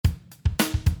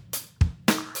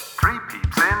Three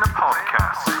Peeps in a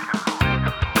Podcast.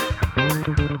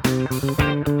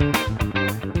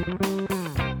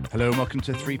 Hello and welcome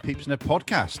to Three Peeps in a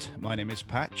Podcast. My name is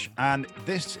Patch, and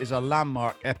this is a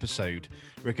landmark episode.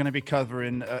 We're going to be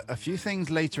covering a few things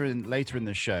later in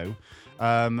the show.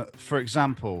 For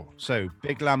example, so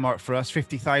big landmark for us,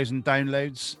 50,000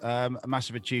 downloads, a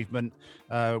massive achievement.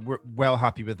 We're well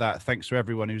happy with that. Thanks to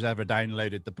everyone who's ever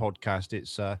downloaded the podcast.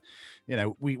 It's,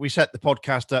 we set the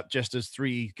podcast up just as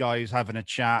three guys having a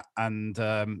chat, and,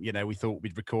 we thought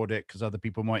we'd record it because other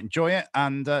people might enjoy it.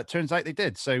 And turns out they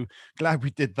did. So glad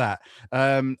we did that.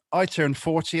 I turned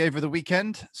 40 over the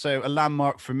weekend, so a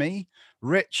landmark for me.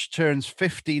 Rich turns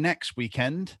 50 next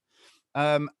weekend.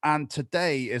 And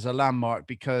today is a landmark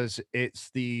because it's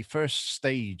the first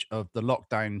stage of the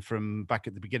lockdown from back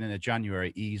at the beginning of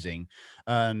January easing.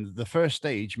 And the first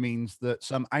stage means that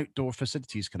some outdoor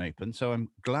facilities can open. So I'm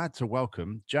glad to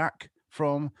welcome Jack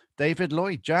from David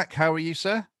Lloyd. Jack, how are you,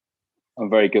 sir? I'm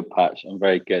very good, Patch. I'm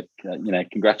very good.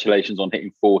 Congratulations on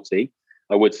hitting 40.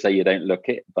 I would say you don't look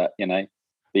it, but,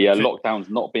 the lockdown's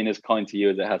not been as kind to you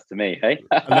as it has to me, hey?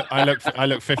 I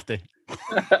look 50.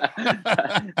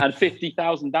 And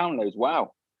 50,000 downloads.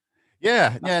 Wow.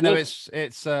 Yeah, no,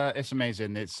 it's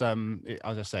amazing. It's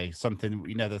as I say, something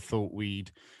we never thought we'd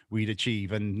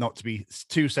achieve, and not to be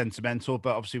too sentimental,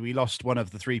 but obviously we lost one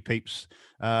of the three peeps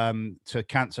to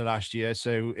cancer last year,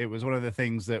 so it was one of the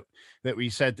things that we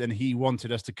said, and he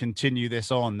wanted us to continue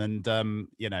this on, and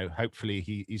hopefully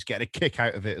he's getting a kick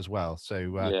out of it as well. So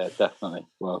yeah, definitely.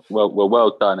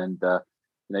 Well done,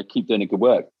 and keep doing a good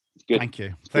work. It's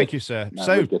good. Thank you, sir.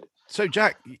 No, So,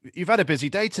 Jack, you've had a busy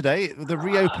day today. The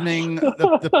reopening,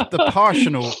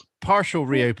 the partial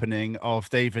reopening of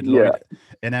David Lloyd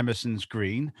in Emerson's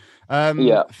Green.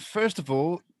 First of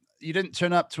all, you didn't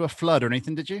turn up to a flood or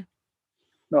anything, did you?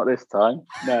 Not this time.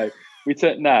 No,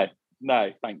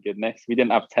 no. Thank goodness, we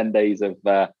didn't have 10 days of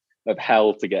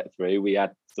hell to get through. We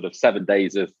had sort of 7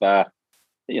 days of a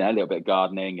little bit of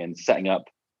gardening and setting up.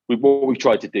 What we've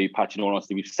tried to do, Patch, in all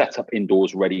honesty, we've set up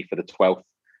indoors ready for the 12th.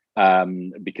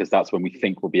 Because that's when we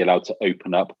think we'll be allowed to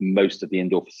open up most of the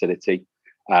indoor facility.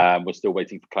 We're still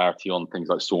waiting for clarity on things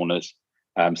like saunas,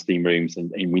 steam rooms,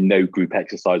 and we know group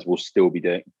exercise will still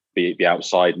be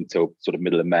outside until sort of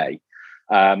middle of May.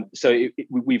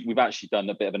 We've actually done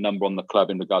a bit of a number on the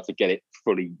club in regard to get it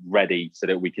fully ready so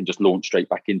that we can just launch straight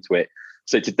back into it.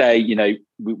 So today,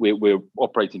 we're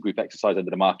operating group exercise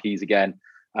under the marquees again,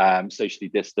 socially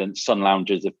distanced. Sun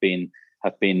loungers have been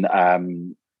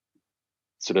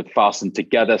sort of fastened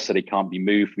together so they can't be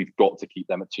moved. We've got to keep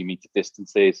them at 2 meter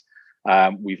distances.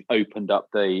 We've opened up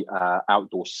the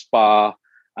outdoor spa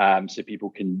so people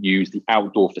can use the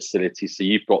outdoor facilities. So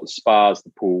you've got the spas,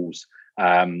 the pools,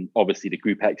 obviously the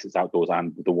group exits outdoors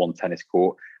and the one tennis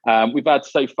court. We've had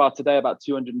so far today about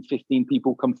 215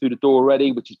 people come through the door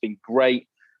already, which has been great.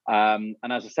 And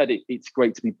as I said, it's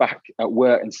great to be back at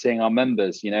work and seeing our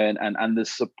members, and the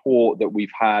support that we've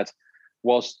had.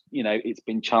 Whilst it's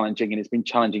been challenging, and it's been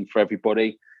challenging for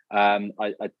everybody.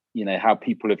 How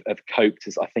people have coped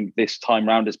is, I think, this time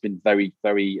round has been very,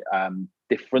 very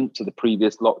different to the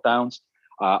previous lockdowns.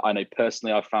 I know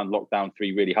personally, I found lockdown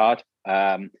 3 really hard.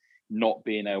 Not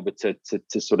being able to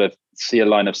sort of see a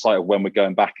line of sight of when we're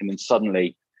going back, and then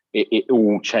suddenly it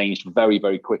all changed very,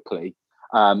 very quickly,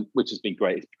 which has been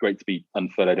great. It's great to be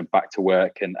unfurloughed and back to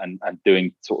work and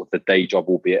doing sort of the day job,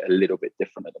 albeit a little bit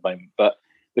different at the moment, but.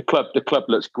 The club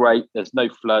looks great. There's no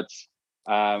floods.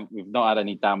 We've not had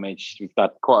any damage. We've had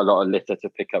quite a lot of litter to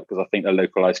pick up because I think the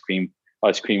local ice cream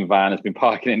van has been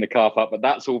parking in the car park, but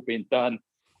that's all been done.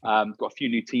 Got a few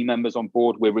new team members on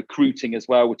board. We're recruiting as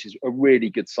well, which is a really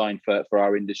good sign for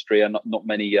our industry. And not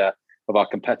many of our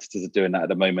competitors are doing that at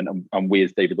the moment, and we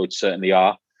as David Lloyd certainly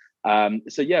are.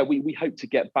 We hope to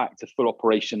get back to full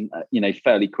operation,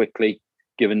 fairly quickly,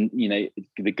 given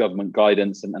the government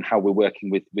guidance and how we're working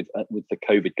with the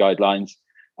COVID guidelines,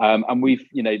 and we've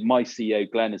my CEO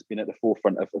Glenn has been at the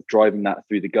forefront of driving that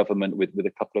through the government with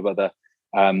a couple of other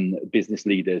business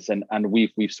leaders, and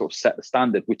we've sort of set the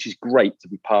standard, which is great to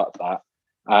be part of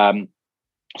that.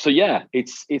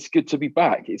 It's good to be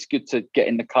back. It's good to get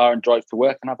in the car and drive to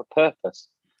work and have a purpose.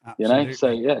 Absolutely. So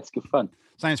it's good fun.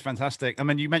 Sounds fantastic. I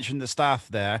mean, you mentioned the staff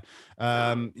there.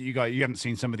 You haven't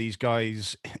seen some of these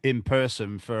guys in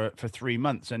person for 3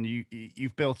 months, and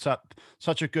you've built up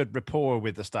such a good rapport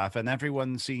with the staff, and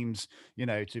everyone seems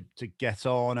to get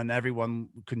on, and everyone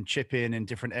can chip in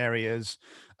different areas.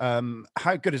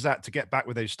 How good is that to get back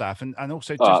with those staff, and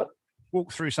also just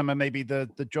walk through some of maybe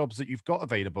the jobs that you've got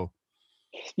available?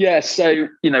 Yeah, so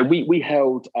we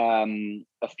held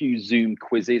a few Zoom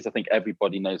quizzes. I think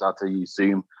everybody knows how to use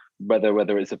Zoom.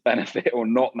 whether it's a benefit or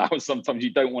not. Now, sometimes you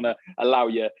don't want to allow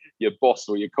your boss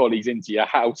or your colleagues into your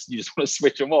house. You just want to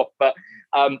switch them off. But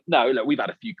no, look, we've had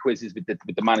a few quizzes with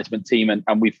the management team,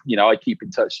 and we've, I keep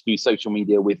in touch through social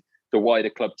media with the wider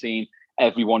club team.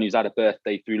 Everyone who's had a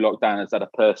birthday through lockdown has had a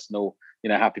personal,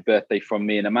 happy birthday from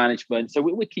me and the management. So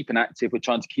we're keeping active. We're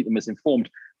trying to keep them as informed.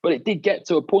 But it did get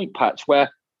to a point, Patch, where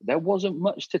there wasn't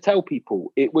much to tell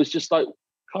people. It was just like,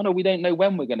 kind of, we don't know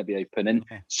when we're going to be open. And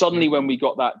suddenly when we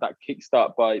got that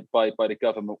kickstart by the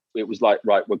government, it was like,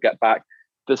 right, we'll get back.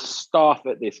 The staff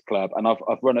at this club, and I've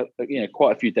run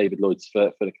quite a few David Lloyds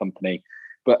for the company,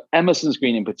 but Emerson's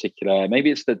Green in particular,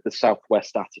 maybe it's the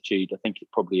Southwest attitude, I think it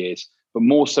probably is, but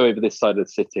more so over this side of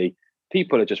the city.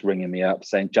 People are just ringing me up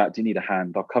saying, Jack, do you need a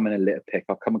hand? I'll come in and litter pick.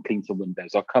 I'll come and clean some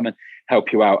windows. I'll come and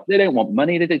help you out. They don't want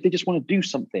money. They just want to do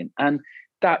something. And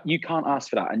that, you can't ask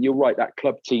for that. And you're right, that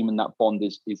club team and that bond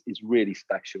is really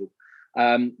special.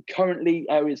 Currently,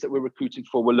 areas that we're recruiting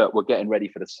for, well, look, we're getting ready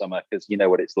for the summer, because you know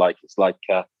what it's like. It's like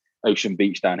Ocean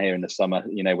Beach down here in the summer,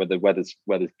 where the weather's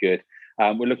good.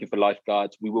 We're looking for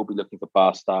lifeguards. We will be looking for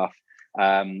bar staff.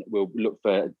 We'll look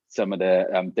for some of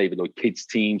the David Lloyd kids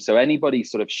team. So anybody,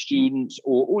 sort of students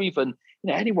or even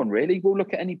anyone really, we'll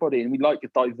look at anybody, and we like a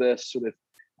diverse sort of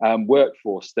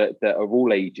workforce that are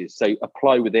all ages. So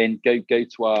apply within, go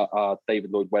to our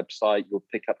David Lloyd website. You'll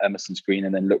pick up Emerson's Green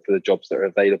and then look for the jobs that are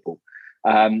available.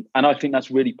 And I think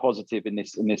that's really positive in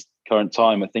this current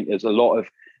time. I think there's a lot of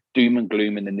doom and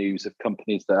gloom in the news of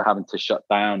companies that are having to shut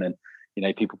down and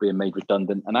people being made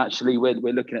redundant. And actually, we're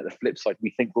looking at the flip side.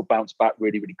 We think we'll bounce back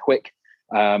really, really quick.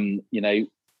 The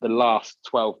last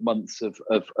 12 months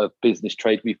of business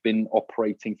trade, we've been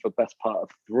operating for best part of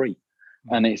 3,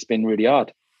 and it's been really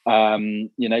hard. So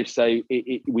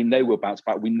we know we'll bounce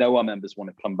back. We know our members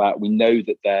want to come back. We know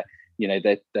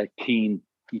that they're keen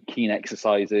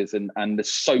exercises and the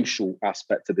social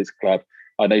aspect of this club.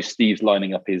 I know Steve's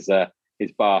lining up his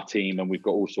bar team, and we've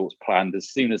got all sorts planned. As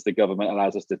soon as the government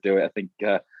allows us to do it,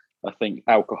 I think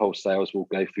alcohol sales will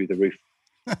go through the roof.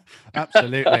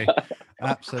 Absolutely.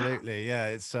 Yeah,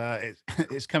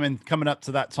 it's coming up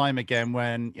to that time again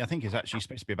when I think it's actually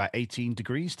supposed to be about 18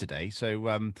 degrees today. So it's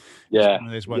one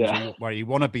of those ones where you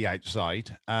want to be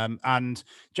outside. And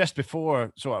just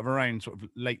before, around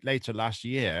later last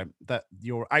year, that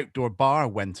your outdoor bar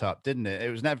went up, didn't it? It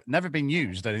was never been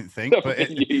used, I don't think, but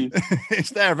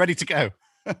it's there ready to go.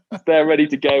 They're ready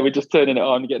to go. We're just turning it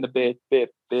on, getting the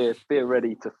beer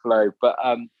ready to flow. But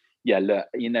yeah, look,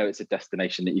 it's a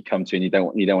destination that you come to and you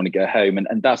don't want to go home.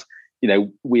 And that's,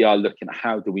 we are looking at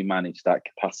how do we manage that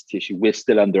capacity issue. We're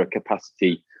still under a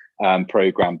capacity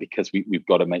program because we've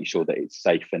got to make sure that it's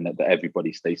safe and that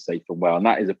everybody stays safe and well. And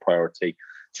that is a priority.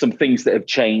 Some things that have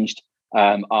changed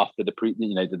after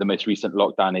the most recent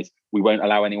lockdown is we won't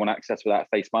allow anyone access without a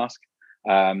face mask.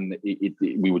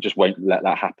 We just won't let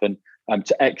that happen.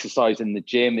 To exercise in the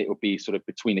gym, it will be sort of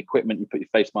between equipment. You put your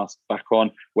face mask back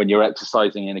on. When you're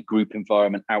exercising in a group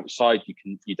environment outside,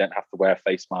 you don't have to wear a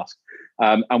face mask.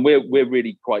 And we're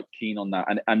really quite keen on that.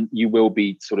 And you will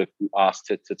be sort of asked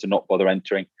to not bother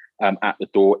entering at the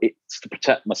door. It's to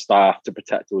protect my staff, to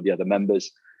protect all the other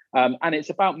members. And it's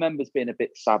about members being a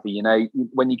bit savvy.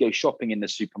 When you go shopping in the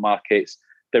supermarkets,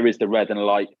 there is the red and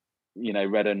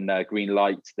green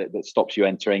light that stops you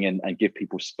entering and give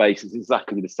people space. It's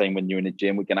exactly the same when you're in a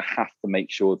gym. We're going to have to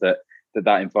make sure that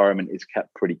environment is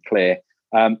kept pretty clear.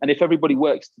 And if everybody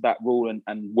works to that rule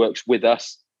and works with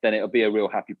us, then it'll be a real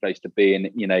happy place to be. And,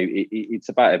 it's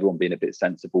about everyone being a bit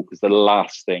sensible, because the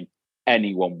last thing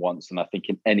anyone wants, and I think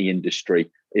in any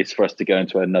industry, is for us to go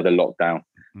into another lockdown.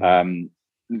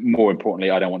 More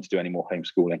importantly, I don't want to do any more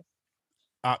homeschooling.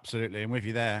 Absolutely, I'm with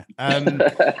you there.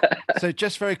 So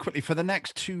just very quickly, for the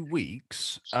next 2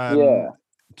 weeks,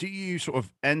 do you sort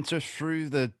of enter through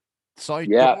the side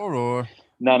door or?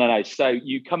 No. So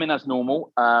you come in as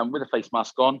normal with a face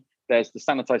mask on. There's the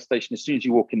sanitized station. As soon as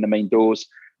you walk in the main doors,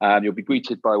 you'll be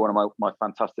greeted by one of my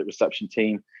fantastic reception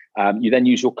team. You then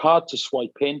use your card to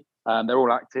swipe in. They're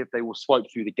all active. They will swipe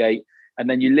through the gate, and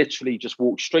then you literally just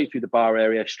walk straight through the bar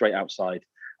area, straight outside.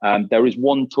 There is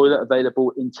one toilet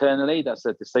available internally. That's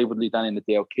disabled down in the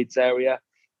DL Kids area.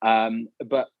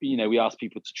 But, we ask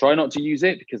people to try not to use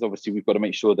it, because obviously we've got to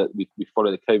make sure that we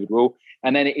follow the COVID rule.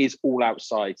 And then it is all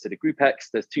outside. So the Group X,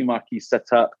 there's 2 marquees set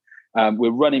up.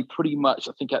 We're running pretty much,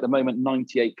 I think at the moment,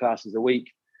 98 classes a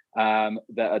week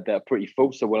that are pretty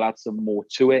full. So we'll add some more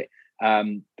to it.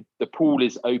 The pool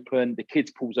is open. The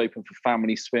kids' pool's open for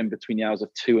family swim between the hours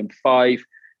of 2 and 5.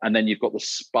 And then you've got the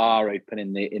spa open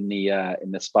in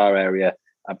the spa area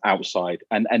outside,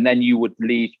 and then you would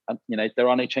leave. There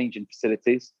are no changing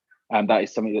facilities. That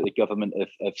is something that the government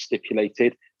have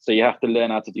stipulated. So you have to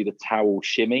learn how to do the towel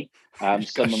shimmy.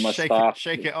 Some of my staff,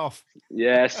 shake it off.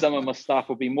 Yeah, some of my staff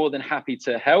will be more than happy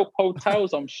to help hold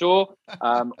towels, I'm sure,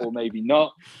 or maybe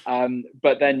not.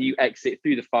 But then you exit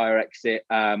through the fire exit,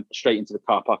 straight into the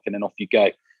car park, and then off you go.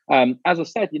 As I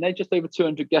said, just over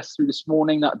 200 guests through this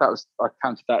morning. I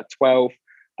counted that at 12.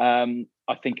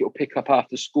 I think it'll pick up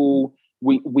after school.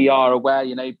 We are aware,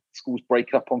 schools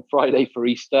break up on Friday for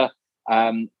Easter.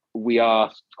 We are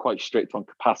quite strict on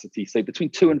capacity. So between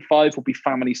 2 and 5 will be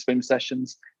family swim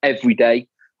sessions every day.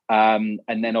 And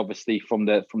then obviously from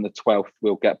the 12th,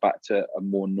 we'll get back to a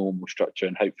more normal structure,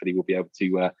 and hopefully we'll be able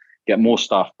to get more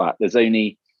staff back. There's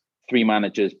only 3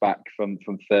 managers back from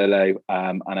furlough,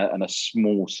 and a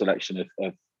small selection of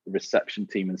the reception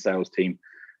team and sales team.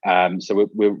 So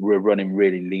we're running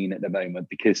really lean at the moment,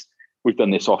 because we've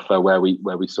done this offer where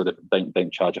we sort of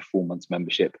don't charge a 4 months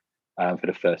membership for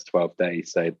the first 12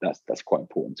 days. So that's quite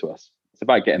important to us. It's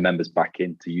about getting members back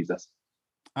in to use us.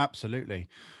 Absolutely.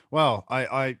 Well,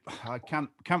 I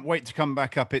can't wait to come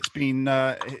back up. It's been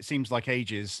it seems like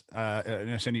ages.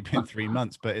 It's only been 3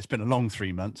 months, but it's been a long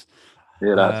 3 months.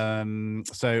 Yeah.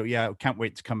 So yeah, can't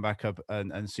wait to come back up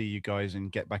and see you guys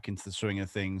and get back into the swing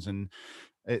of things. And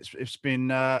it's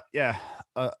been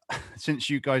since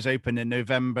you guys opened in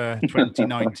November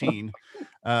 2019,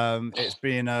 it's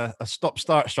been a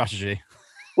stop-start strategy.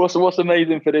 What's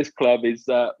amazing for this club is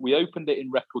we opened it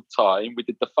in record time. We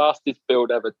did the fastest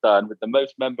build ever done with the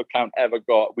most member count ever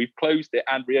got. We've closed it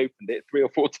and reopened it 3 or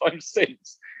 4 times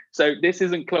since. So this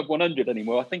isn't Club 100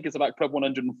 anymore. I think it's about Club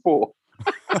 104.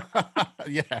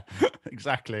 Yeah,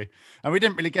 exactly. And we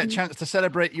didn't really get a chance to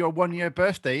celebrate your 1-year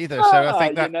birthday either. So I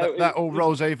think that all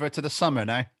rolls over to the summer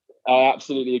now. I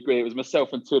absolutely agree. It was myself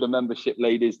and 2 of the membership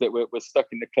ladies that were stuck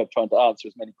in the club trying to answer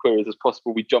as many queries as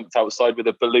possible. We jumped outside with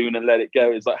a balloon and let it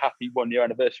go. It's like happy 1-year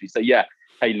anniversary. So yeah,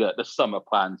 hey, look, the summer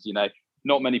plans,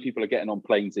 not many people are getting on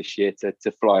planes this year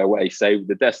to fly away. So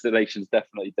the destination's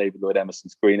definitely David Lloyd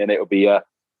Emerson's Green, and it'll be a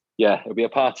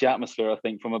party atmosphere, I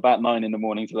think, from about 9 in the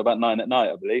morning till about 9 at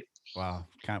night, I believe. Wow,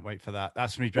 can't wait for that.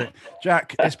 That's going to be great.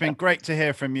 Jack, it's been great to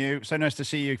hear from you. So nice to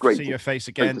see you, see your face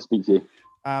again. Great to speak to you.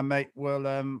 Mate,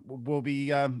 we'll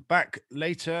be back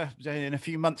later in a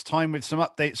few months' time with some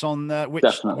updates on which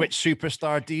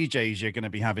superstar DJs you're going to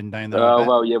be having down there. Oh,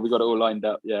 well, yeah, we got it all lined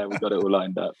up.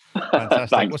 Fantastic.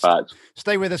 Thanks, Pat.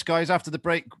 Stay with us, guys. After the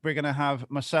break, we're going to have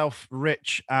myself,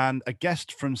 Rich, and a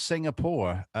guest from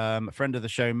Singapore, a friend of the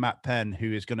show, Matt Penn,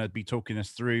 who is going to be talking us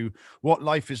through what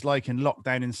life is like in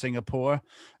lockdown in Singapore.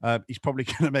 He's probably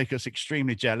going to make us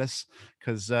extremely jealous,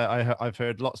 because I've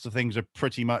heard lots of things are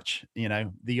pretty much,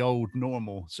 the old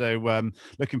normal. So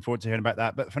looking forward to hearing about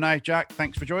that. But for now, Jack,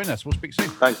 thanks for joining us. We'll speak soon.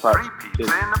 Thanks, Pat. 3 Peeps in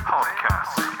the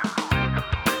podcast.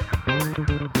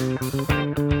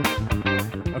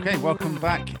 Okay, welcome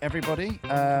back, everybody.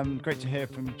 Great to hear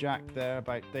from Jack there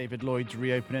about David Lloyd's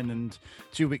reopening, and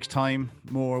 2 weeks' time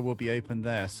more will be open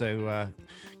there. So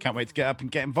can't wait to get up and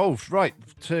get involved. Right,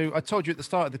 so I told you at the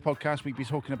start of the podcast we'd be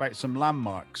talking about some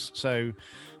landmarks. So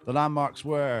the landmarks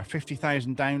were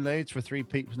 50,000 downloads for 3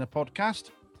 Peeps in a podcast,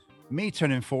 me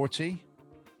turning 40,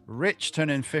 Rich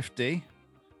turning 50,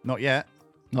 not yet.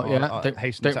 Don't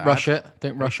rush it.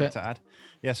 Don't rush it. To add.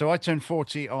 Yeah, so I turned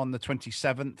 40 on the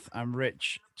 27th, and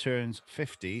Rich turns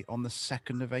 50 on the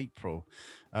 2nd of April.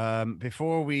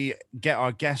 Before we get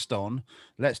our guest on,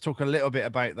 let's talk a little bit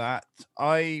about that.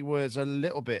 I was a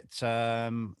little bit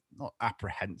not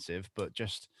apprehensive, but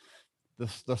just the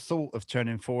thought of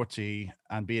turning 40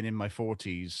 and being in my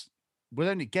 40s was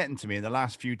only getting to me in the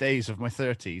last few days of my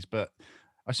 30s, but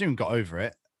I soon got over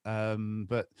it.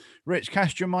 But Rich,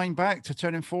 cast your mind back to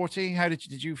turning 40. How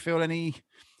did you feel?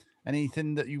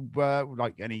 Anything that you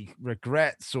like, any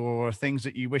regrets or things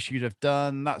that you wish you'd have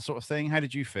done, that sort of thing? How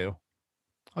did you feel?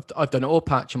 I've done it all,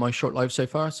 Patch, in my short life so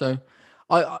far. So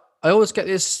I always get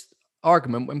this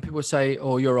argument when people say,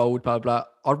 "Oh, you're old," blah blah.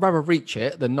 I'd rather reach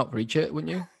it than not reach it,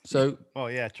 wouldn't you? So, oh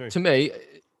yeah, true. To me,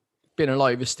 being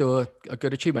alive is still a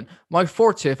good achievement. My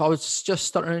 40th, I was just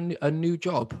starting a new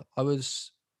job. I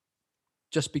was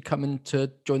just becoming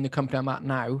to join the company I'm at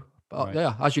now. But right.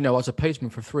 Yeah, as you know, I was a postman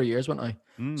for 3 years, wasn't I?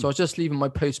 So I was just leaving my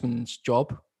postman's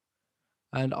job.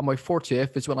 And on my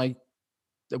 40th is when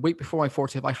the week before my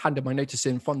 40th, I handed my notice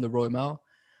in from the Royal Mail.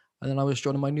 And then I was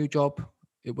joining my new job.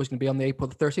 It was going to be on the April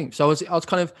the 13th. So I was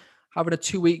kind of having a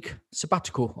 2-week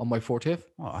sabbatical on my 40th.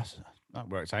 Oh, that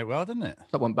works out well, didn't it?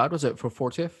 That wasn't bad, was it, for a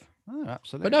 40th? Oh,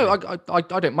 absolutely. But no,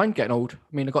 I don't mind getting old.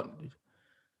 I mean,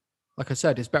 like I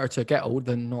said, it's better to get old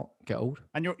than not get old.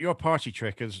 And your party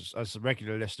trick, as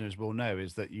regular listeners will know,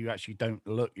 is that you actually don't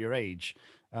look your age.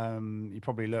 You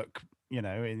probably look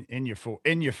in your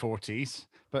 40s,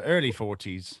 but early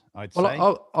 40s, I'd Well, say.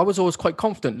 I was always quite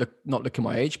confident, not looking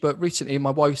my age, but recently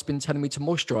my wife's been telling me to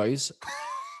moisturize,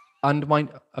 and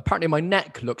apparently my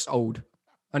neck looks old,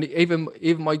 and even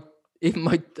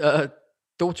my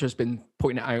daughter's been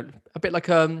pointing it out, a bit like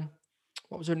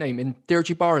what was her name in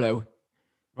Deirdre Barlow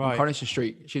on Right. Coronation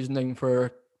Street. She's known for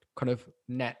her kind of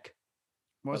neck.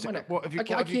 What My neck. have you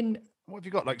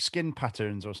got, like skin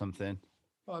patterns or something?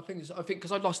 Well, I think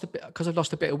because I've lost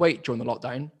a bit of weight during the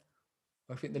lockdown.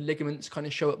 I think the ligaments kind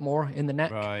of show up more in the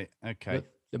neck. Right. Okay.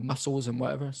 The muscles and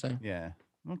whatever. So yeah.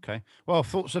 Okay. Well,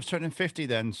 thoughts of turning 50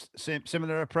 then?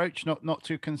 Similar approach, not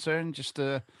too concerned, just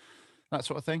that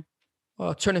sort of thing.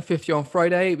 Well, turning 50 on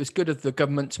Friday. It was good of the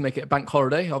government to make it a bank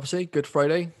holiday. Obviously, Good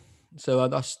Friday. So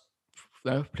that's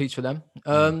pleased for them.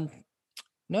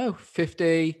 No,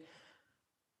 50.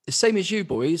 The same as you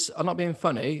boys. I'm not being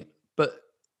funny, but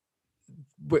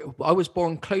I was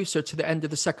born closer to the end of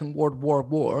the Second World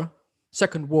War.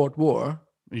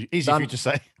 Easy for you to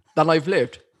say. Than I've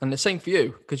lived. And the same for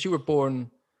you, because you were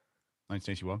born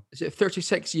 1981. Is it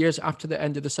 36 years after the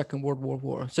end of the Second World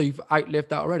War? So you've outlived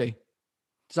that already.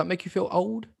 Does that make you feel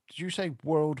old? Did you say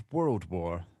World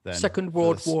War then? Second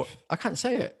World War. I can't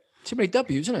say it. Too many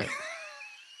W's, isn't it?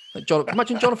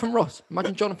 Imagine Jonathan Ross.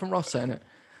 Imagine Jonathan Ross saying it.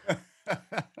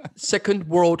 Second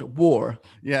World War.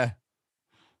 Yeah.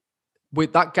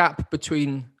 With that gap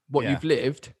between what you've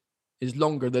lived is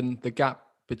longer than the gap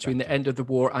between the end of the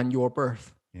war and your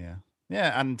birth. Yeah.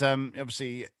 Yeah. And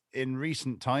obviously in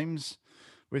recent times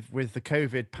with the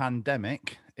COVID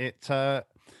pandemic, it's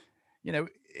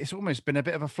almost been a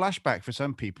bit of a flashback for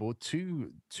some people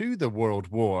to the World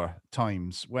War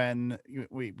times when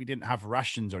we didn't have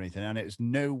rations or anything, and it's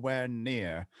nowhere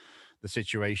near the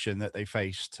situation that they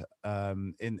faced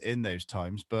in those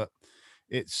times. But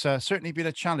it's certainly been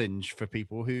a challenge for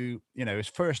people who, it's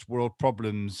first world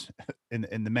problems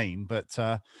in the main. But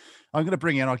I'm going to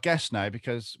bring in our guest now,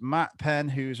 because Matt Penn,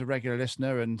 who's a regular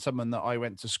listener and someone that I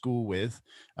went to school with,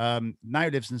 now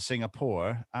lives in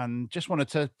Singapore, and just wanted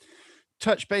to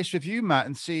touch base with you, Matt,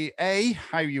 and see A,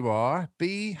 how you are,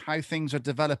 B, how things are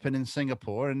developing in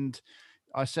Singapore. And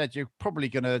I said, you're probably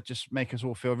going to just make us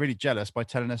all feel really jealous by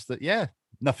telling us that,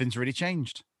 nothing's really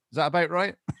changed. Is that about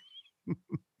right?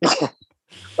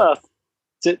 Well,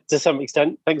 to some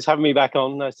extent. Thanks for having me back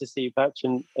on. Nice to see you, Patch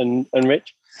and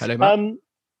Rich. Hello, Matt.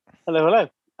 Hello.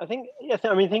 I think,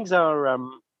 things are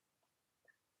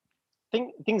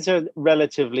things are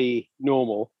relatively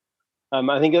normal.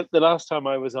 I think the last time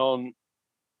I was on,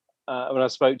 when I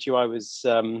spoke to you, I was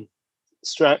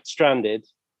stranded,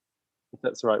 if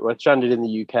that's the right word, stranded in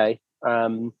the UK,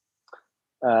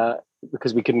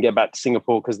 because we couldn't get back to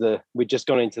Singapore because we'd just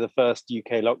gone into the first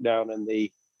UK lockdown and the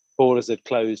borders had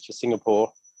closed for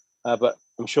Singapore. But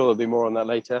I'm sure there'll be more on that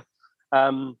later.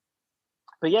 But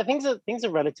yeah, things are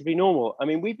relatively normal. I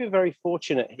mean, we've been very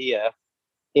fortunate here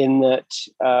in that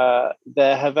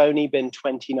there have only been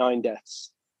 29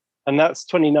 deaths. And that's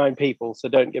 29 people, so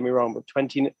don't get me wrong, but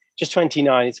 29.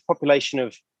 It's a population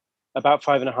of about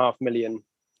 5.5 million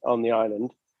on the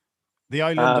island. The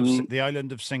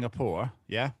island of Singapore,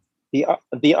 yeah.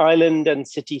 The island and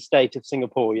city-state of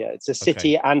Singapore, yeah. It's a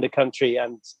city and a country,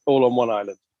 and all on one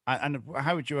island. And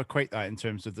how would you equate that in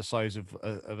terms of the size of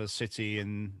a city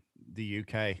in the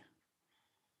UK?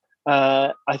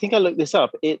 I think I looked this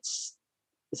up. It's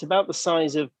about the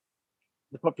size of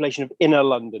the population of inner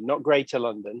London, not greater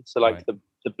London. So like the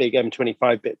big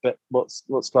M25 bit, but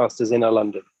what's classed as inner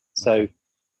London. So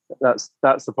that's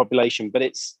the population, but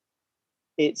it's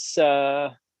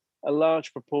a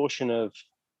large proportion of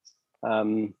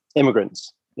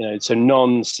immigrants, so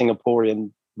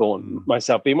non-Singaporean born,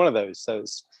 myself being one of those. So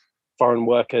it's foreign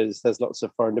workers, there's lots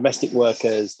of foreign domestic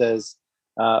workers, there's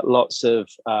lots of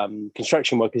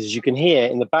construction workers. As you can hear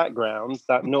in the background,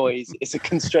 that noise is a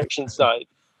construction site,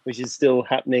 which is still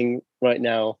happening right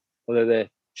now, although they're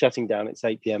shutting down. It's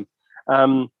 8 p.m.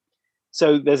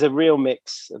 So there's a real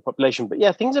mix of population. But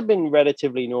yeah, things have been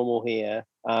relatively normal here.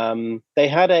 They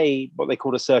had what they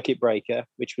called a circuit breaker,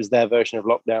 which was their version of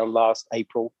lockdown last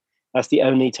April. That's the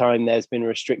only time there's been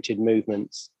restricted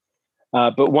movements.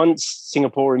 But once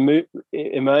Singapore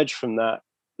emerged from that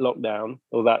lockdown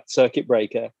or that circuit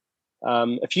breaker,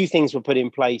 a few things were put in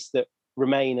place that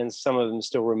remain, and some of them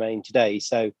still remain today.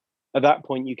 So at that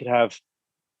point, you could have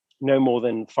no more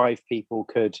than 5 people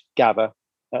could gather.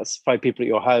 That's 5 people at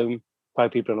your home,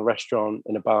 5 people in a restaurant,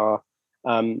 in a bar.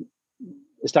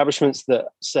 Establishments that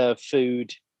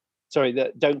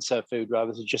don't serve food,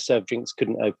 rather, so just serve drinks,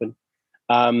 couldn't open.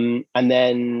 And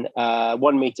then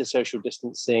 1 meter social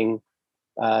distancing,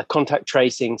 contact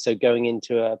tracing. So going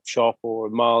into a shop or a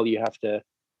mall, you have to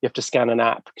You have to scan an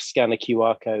app, scan a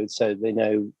QR code so they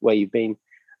know where you've been.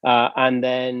 And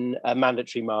then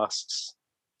mandatory masks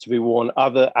to be worn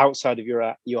outside of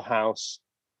your house,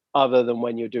 other than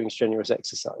when you're doing strenuous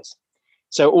exercise.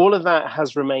 So all of that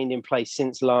has remained in place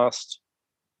since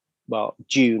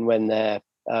June, when their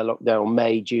lockdown,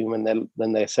 May, June,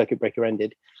 when their circuit breaker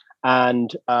ended.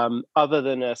 And other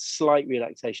than a slight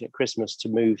relaxation at Christmas to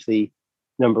move the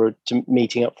number to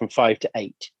meeting up from 5 to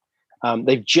 8,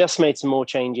 they've just made some more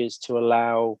changes to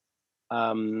allow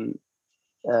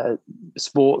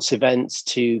sports events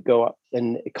to go up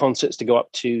and concerts to go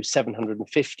up to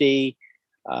 750.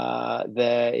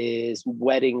 There is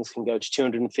weddings can go to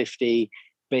 250.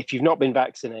 But if you've not been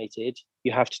vaccinated,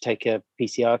 you have to take a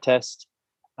PCR test,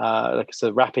 like it's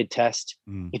a rapid test.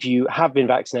 If you have been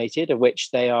vaccinated, of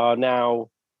which they are now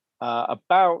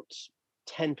about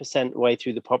 10% way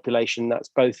through the population, that's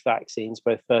both vaccines,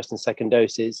 both first and second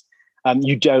doses,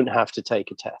 you don't have to take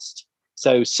a test.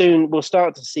 So soon we'll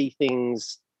start to see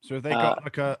things. So have they got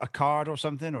like a card or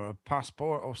something, or a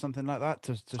passport or something like that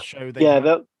to show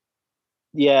they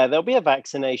there'll be a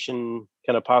vaccination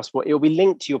kind of passport. It'll be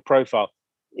linked to your profile.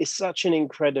 It's such an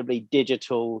incredibly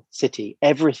digital city.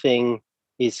 Everything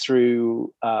is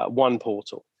through one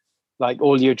portal, like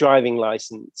all your driving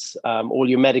license, all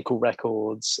your medical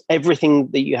records,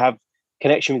 everything that you have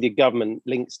connection with your government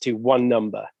links to one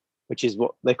number, which is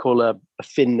what they call a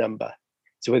FIN number.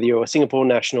 So whether you're a Singapore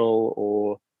national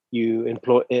or you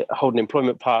hold an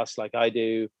employment pass like I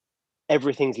do,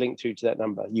 everything's linked through to that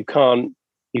number. You can't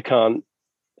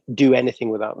do anything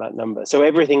without that number. So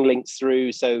everything links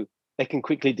through, so they can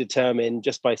quickly determine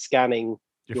just by scanning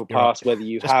your pass whether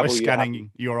you just have by or scanning you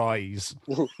your eyes.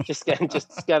 just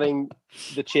scanning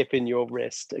the chip in your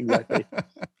wrist. Exactly.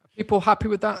 People happy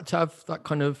with that, to have that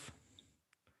kind of?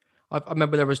 I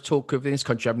remember there was talk of in this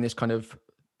country having this kind of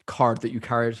card that you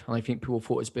carried, and I think people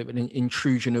thought it was a bit of an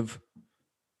intrusion of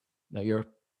your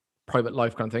private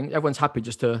life kind of thing. Everyone's happy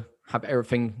just to have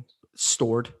everything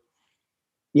stored.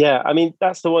 Yeah, I mean,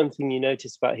 that's the one thing you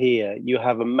notice about here. You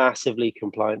have a massively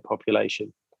compliant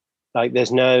population. Like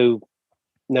there's no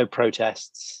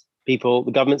protests. The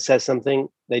government says something,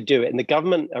 they do it. And the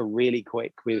government are really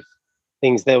quick with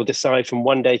things. They'll decide from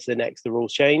one day to the next, the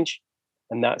rules change,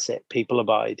 and that's it. People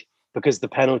abide because the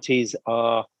penalties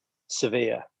are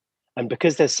severe. And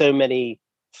because there's so many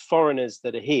foreigners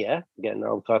that are here, again,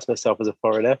 I'll class myself as a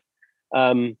foreigner,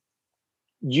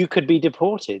 you could be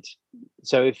deported.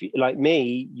 So if, like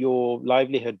me, your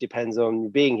livelihood depends on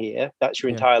being here, that's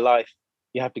your entire life,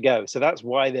 you have to go. So that's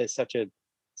why there's such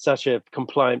a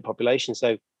compliant population.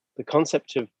 So the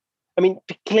concept of, I mean,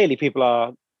 clearly people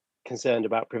are concerned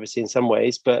about privacy in some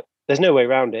ways, but there's no way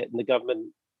around it. And the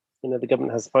government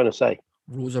has the final say.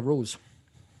 Rules are rules.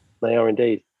 They are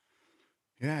indeed.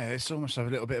 Yeah, it's almost a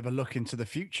little bit of a look into the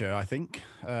future, I think,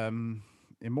 in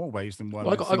more ways than one.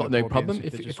 Well, I got no problem.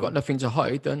 If you've got nothing to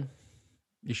hide, then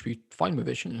you should be fine with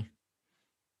it, shouldn't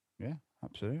you? Yeah,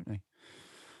 absolutely.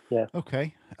 Yeah.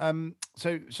 Okay.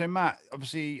 So Matt,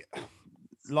 obviously,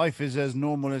 life is as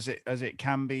normal as it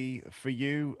can be for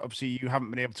you. Obviously, you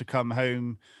haven't been able to come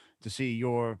home to see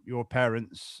your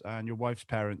parents and your wife's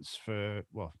parents for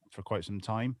quite some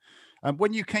time.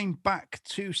 When you came back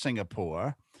to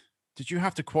Singapore, did you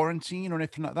have to quarantine or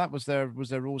anything like that? Was there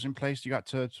rules in place? You had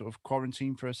to sort of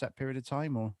quarantine for a set period of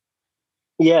time, or?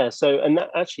 Yeah. So, and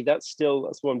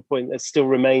that's one point that still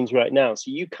remains right now.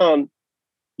 So you can't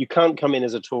come in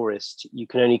as a tourist. You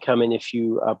can only come in if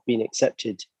you are being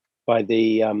accepted by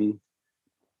the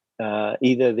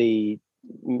either the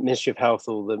Ministry of Health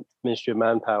or the Ministry of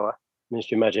Manpower,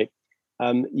 Ministry of Magic.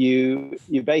 You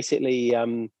basically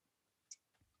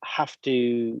have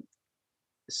to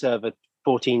serve a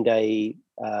 14-day,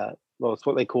 it's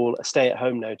what they call a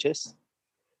stay-at-home notice,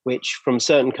 which from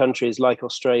certain countries like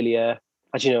Australia,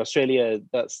 actually no, Australia,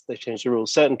 they've changed the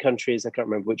rules. Certain countries, I can't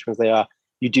remember which ones they are,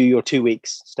 you do your 2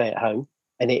 weeks stay at home.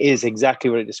 And it is exactly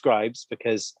what it describes,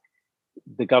 because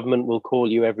the government will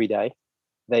call you every day.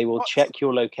 They will check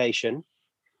your location.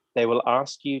 They will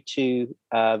ask you to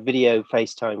video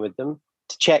FaceTime with them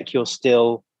to check you're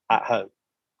still at home.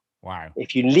 Wow.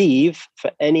 If you leave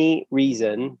for any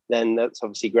reason, then that's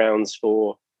obviously grounds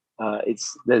for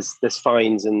there's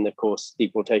fines and of course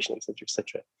deportation, etc.,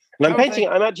 etc. And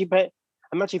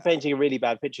I'm actually painting a really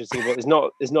bad picture. So it's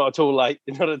not at all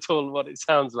what it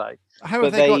sounds like. How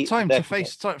have they got time to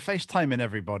FaceTiming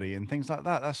everybody and things like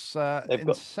that? That's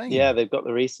insane. They've got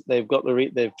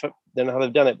the don't know how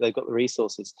they've done it, but they've got the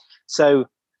resources. So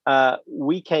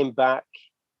we came back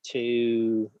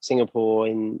to Singapore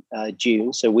in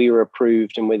June. So we were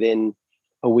approved, and within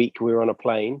a week we were on a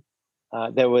plane.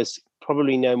 There was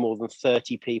probably no more than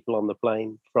 30 people on the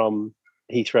plane from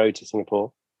Heathrow to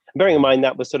Singapore. And bearing in mind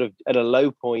that was sort of at a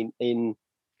low point in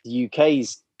the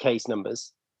UK's case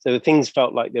numbers, so things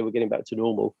felt like they were getting back to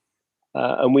normal.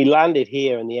 And we landed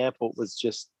here, and the airport was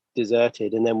just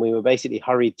deserted. And then we were basically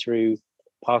hurried through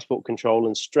passport control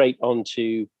and straight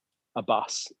onto a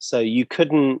bus. So you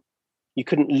couldn't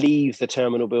leave the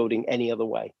terminal building any other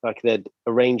way. Like they'd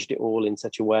arranged it all in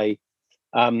such a way.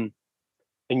 And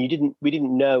we didn't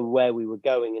know where we were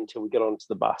going until we got onto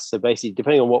the bus. So basically,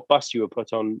 depending on what bus you were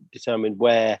put on, determined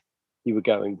where you were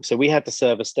going. So we had to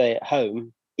serve a stay at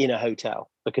home in a hotel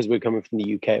because we were coming from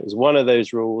the UK. It was one of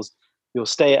those rules. Your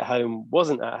stay at home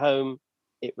wasn't at home,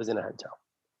 it was in a hotel.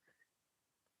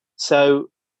 So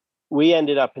we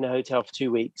ended up in a hotel for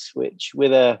 2 weeks, which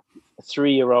with a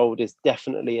 3-year-old is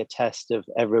definitely a test of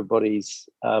everybody's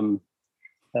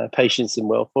patience and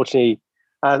will. Fortunately,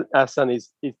 our son is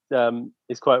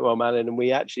quite well mannered, and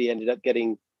we actually ended up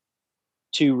getting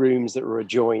 2 rooms that were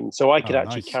adjoined, so I could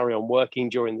actually carry on working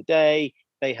during the day.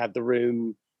 They had the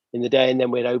room in the day, and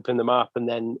then we'd open them up, and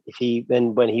then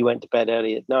when he went to bed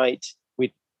early at night,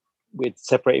 we'd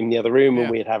separate him in the other room, and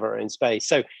we'd have our own space.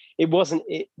 So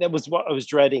that was what I was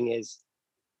dreading, is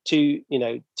 2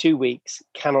 weeks,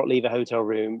 cannot leave a hotel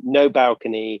room, no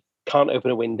balcony, can't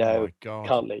open a window,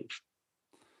 can't leave.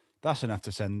 That's enough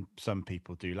to send some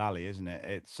people do lally, isn't it?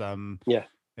 It's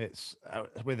it's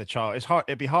with a child. It's hard.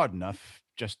 It'd be hard enough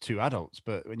just 2 adults,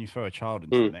 but when you throw a child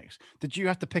into the mix, did you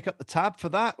have to pick up the tab for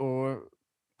that, or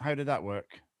how did that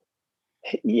work?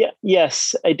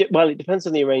 Yes. Well, it depends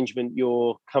on the arrangement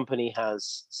your company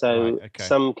has. So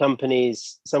some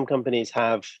companies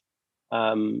have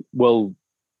will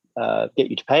get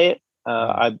you to pay it.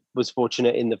 I was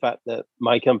fortunate in the fact that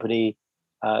my company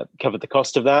covered the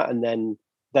cost of that, and then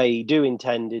they do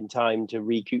intend in time to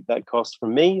recoup that cost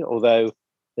from me. Although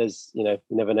there's, you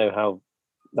never know how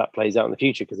that plays out in the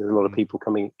future, because there's a lot of people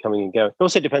coming and going. It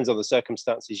also depends on the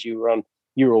circumstances you were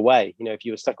away. If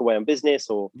you were stuck away on business,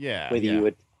 or whether you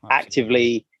would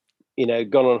actively,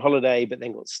 gone on holiday but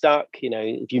then got stuck.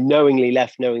 If you knowingly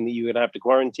left knowing that you would have to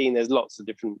quarantine, there's lots of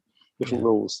different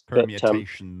rules,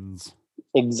 permutations.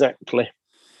 Exactly.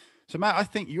 So Matt, I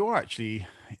think you're actually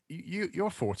you're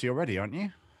 40 already, aren't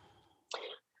you?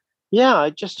 Yeah, I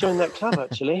just joined that club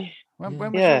actually. When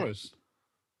was yours?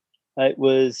 It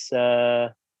was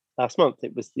last month.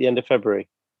 It was the end of February.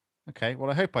 Okay,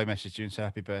 well, I hope I messaged you and said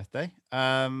happy birthday.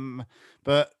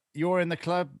 But you're in the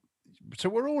club, so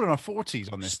we're all in our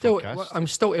 40s on this podcast. I'm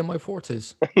still in my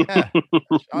 40s. Yeah,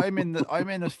 I'm in the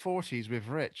 40s with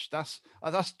Rich. That's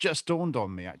just dawned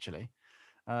on me actually.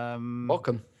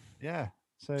 Welcome. Yeah,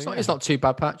 so it's not too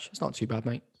bad, Patch. It's not too bad,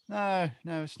 mate. No,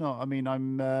 it's not. I mean,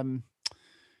 I'm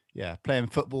playing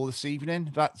football this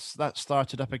evening. That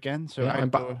started up again. So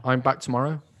I'm back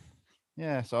tomorrow.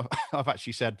 Yeah, so I've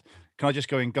actually said, can I just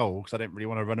go in goal, because I don't really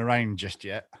want to run around just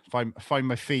yet. Find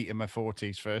my feet in my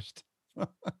 40s first.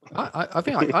 I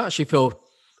think I actually feel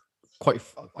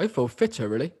I feel fitter,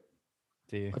 really.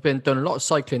 Do you? I've been doing a lot of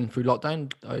cycling through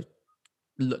lockdown.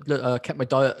 I kept my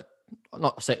diet,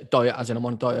 not say diet as in I'm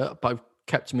on a diet, but I've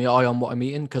kept my eye on what I'm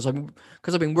eating, because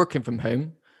I've been working from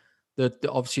home.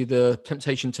 Obviously the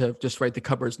temptation to just raid the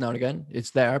cupboards now and again,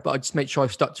 it's there, but I just make sure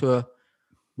I've stuck to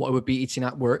what I would be eating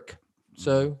at work.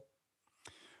 So,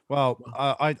 well,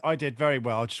 I did very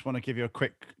well. I just want to give you a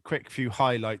quick few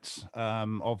highlights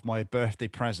of my birthday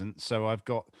present. So I've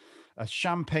got a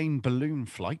champagne balloon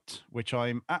flight, which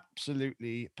I'm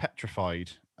absolutely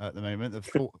petrified at the moment.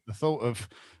 The thought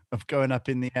of going up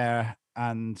in the air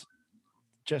and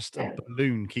just a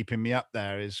balloon keeping me up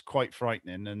there is quite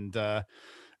frightening, and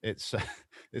it's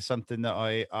something that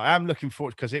I am looking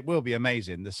forward to, because it will be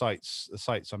amazing. The sights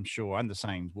I'm sure, and the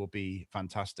sounds will be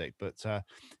fantastic. But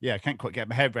I can't quite get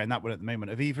my head around that one at the moment.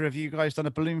 Have either of you guys done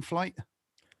a balloon flight?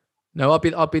 No,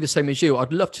 I'll be the same as you.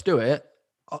 I'd love to do it.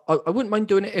 I wouldn't mind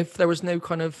doing it if there was no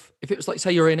if it was like,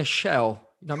 say you're in a shell,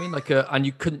 you know what I mean, like and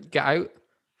you couldn't get out.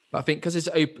 But I think because it's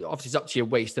obviously it's up to your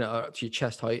waist and up to your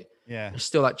chest height. Yeah, there's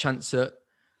still that chance that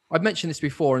I've mentioned this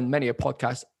before in many a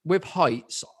podcast. With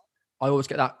heights, I always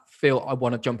get that feel I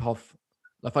want to jump off.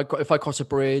 If I cross a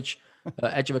bridge,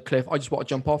 edge of a cliff, I just want to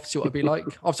jump off, see what it'd be like.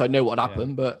 Obviously, I know what would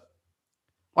happen, but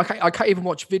I can't even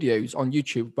watch videos on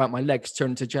YouTube about my legs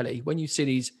turning to jelly. When you see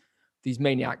these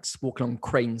maniacs walking on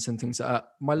cranes and things like that,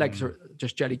 my legs are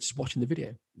just jelly just watching the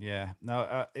video. Yeah,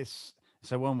 no, it's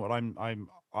so one. What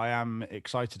I am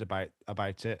excited about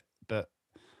it, but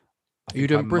are you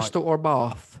doing Bristol or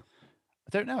Bath? I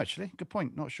don't know, actually. Good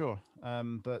point. Not sure.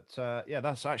 But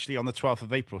that's actually on the 12th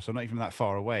of April, so not even that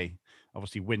far away.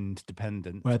 Obviously, wind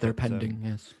dependent. Weather pending,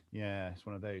 yes. Yeah, it's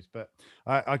one of those. But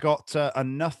I got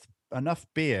enough enough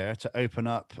beer to open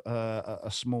up a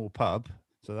small pub.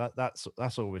 So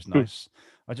that's always nice.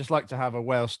 I just like to have a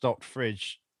well-stocked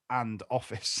fridge and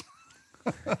office.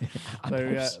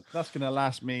 So that's going to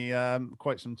last me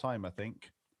quite some time, I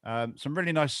think. Some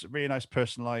really nice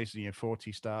personalized,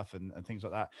 40 stuff and things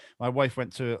like that. My wife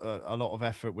went to a lot of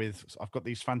effort with. I've got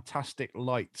these fantastic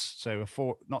lights, so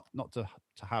not to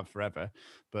have forever,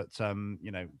 but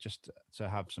just to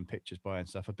have some pictures by and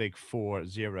stuff. A big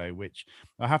 4-0, which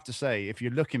I have to say, if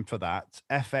you're looking for that,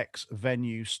 FX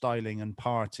Venue Styling and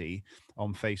Party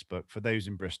on Facebook for those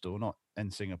in Bristol, not in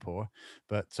Singapore,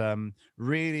 but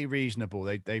really reasonable.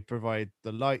 They provide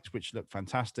the lights, which look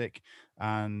fantastic,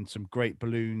 and some great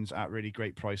balloons at really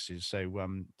great prices. So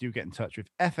do get in touch with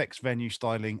FX Venue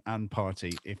Styling and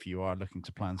Party if you are looking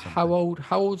to plan something.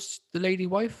 How old's the lady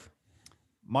wife?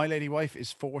 My lady wife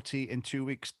is 40 in 2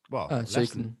 weeks. Well,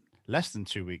 less than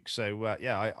 2 weeks. So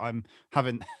I'm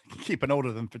keeping hold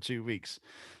of them for 2 weeks.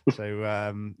 So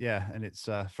and it's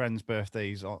friends'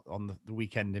 birthdays on the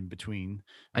weekend in between.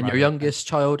 And your youngest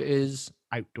child is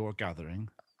outdoor gathering.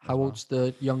 How old's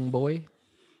the young boy?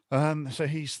 So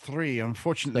he's 3.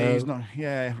 Unfortunately, he's not.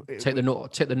 Yeah, take the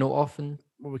note off, and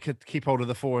we could keep hold of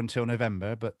the 4 until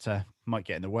November, but might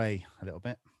get in the way a little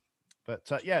bit. But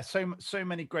so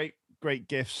many great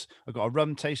gifts. I've got a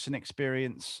rum tasting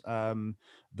experience,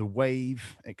 the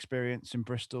Wave experience in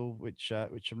Bristol, which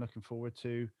I'm looking forward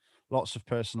to. Lots of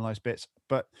personalized bits,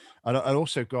 but I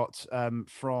also got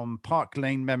from Park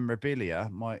Lane Memorabilia.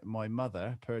 My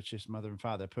mother and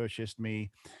father purchased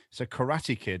me. It's a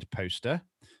Karate Kid poster,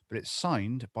 but it's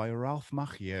signed by Ralph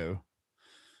Macchio,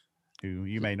 who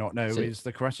you may not know is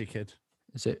the Karate Kid.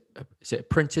 Is it a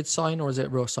printed sign or is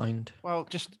it real signed? Well,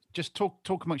 just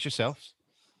talk amongst yourselves.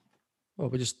 Well,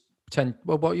 we just pretend.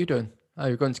 Well, what are you doing? Oh,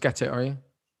 you're going to get it, are you?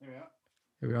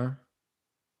 Here we are.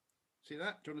 See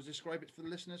that? Do you want to describe it for the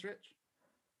listeners, Rich?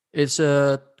 It's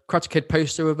a Karate Kid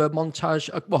poster with a montage,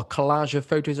 collage of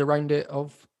photos around it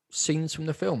of scenes from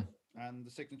the film. And the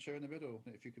signature in the middle,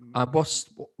 if you can.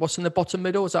 What's in the bottom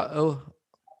middle? Is that a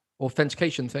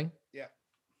authentication thing? Yeah.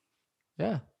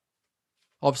 Yeah.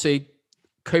 Obviously,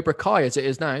 Cobra Kai as it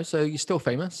is now, so you're still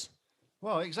famous.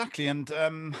 Well, exactly, and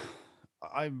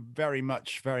I very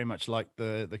much like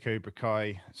the Cobra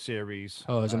Kai series.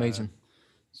 Oh, it's amazing.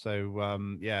 So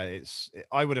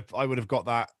I would have got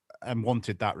that and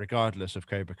wanted that regardless of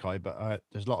Cobra Kai, but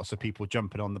there's lots of people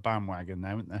jumping on the bandwagon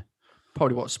now, isn't there?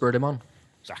 Probably what spurred him on.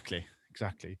 Exactly.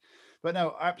 But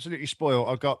no, absolutely spoiled.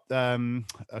 I've got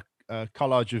a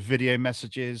collage of video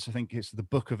messages. I think it's the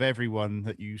book of everyone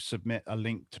that you submit a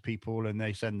link to people and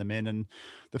they send them in. And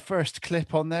the first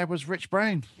clip on there was Rich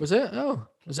Brown. Was it? Oh,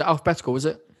 was it alphabetical? Was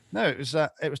it? No,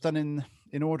 it was done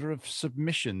in order of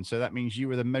submission. So that means you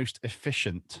were the most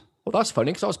efficient. Well, that's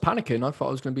funny because I was panicking. I thought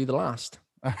I was going to be the last.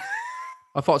 I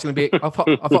thought I was going to be. I thought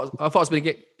I was going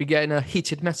to be getting a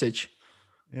heated message.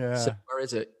 Yeah. So where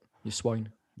is it? You swine.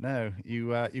 No,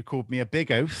 you called me a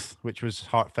big oath, which was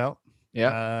heartfelt.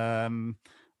 Yeah.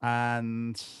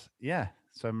 And yeah,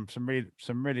 some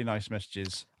really nice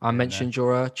messages. I mentioned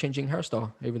your changing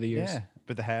hairstyle over the years. Yeah,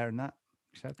 with the hair and that.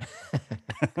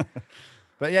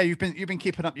 But yeah, you've been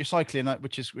keeping up your cycling,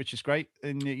 which is great,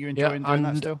 and you enjoying doing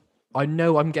that still. I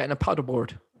know I'm getting a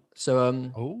paddleboard,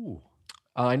 so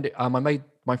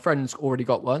my friend's already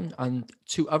got one, and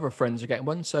 2 other friends are getting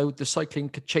one. So the cycling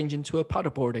could change into a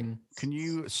paddleboarding. Can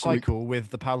you cycle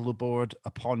with the paddleboard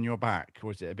upon your back,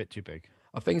 or is it a bit too big?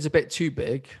 I think it's a bit too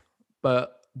big,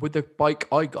 but with the bike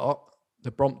I got, the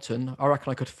Brompton, I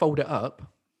reckon I could fold it up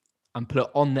and put it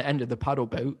on the end of the paddle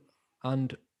boat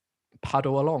and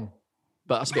paddle along.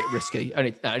 But that's a bit risky.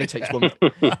 It only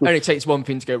takes one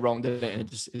thing to go wrong, doesn't it?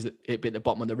 And it'd be at the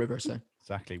bottom of the river. So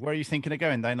exactly. Where are you thinking of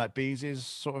going then? Like Bees's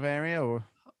sort of area, or?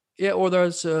 Yeah, or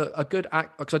there's a good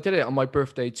because I did it on my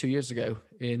birthday 2 years ago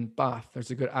in Bath.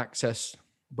 There's a good access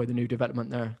by the new development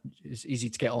there. It's easy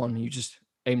to get on. You just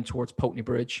aim towards Pulteney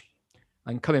Bridge,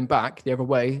 and coming back the other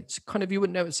way, it's kind of, you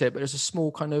wouldn't notice it, but there's a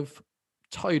small kind of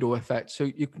tidal effect. So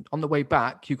you can, on the way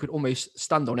back, you could almost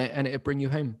stand on it and it'd bring you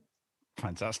home.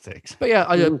 Fantastic. But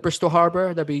yeah, Bristol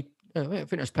Harbour, there'll be, I think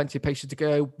there's plenty of places to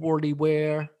go. Worley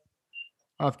Wear.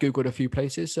 I've Googled a few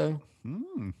places, so.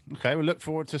 Okay, we'll look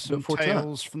forward to some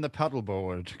tales from the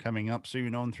paddleboard coming up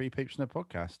soon on Three Peeps in a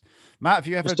Podcast. Matt, have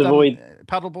you ever done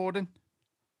paddleboarding?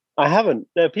 I haven't.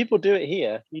 No, people do it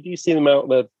here. You do see them out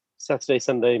on a Saturday,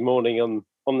 Sunday morning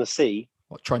on the sea.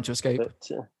 What, trying to escape? But,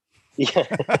 yeah.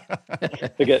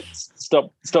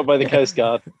 Stop by the Coast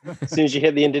Guard. As soon as you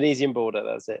hit the Indonesian border,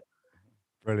 that's it.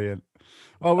 Brilliant.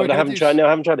 Well, I haven't tried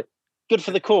it. Good for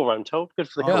the core, I'm told. Good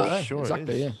for the core. Yeah, sure,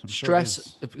 exactly. Yeah,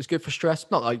 stress. It's good for stress.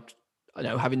 Not like I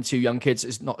know having 2 young kids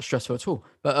is not stressful at all,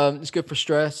 but it's good for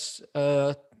stress.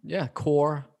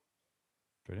 Core,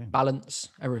 Brilliant. balance,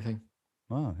 everything.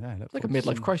 Oh, yeah. It's like a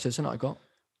midlife crisis, isn't it? I got.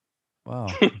 Wow.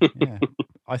 Yeah.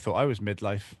 I thought I was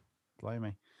midlife.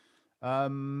 Blimey.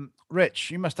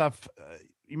 Rich, you must have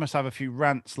a few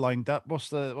rants lined up. What's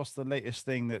the latest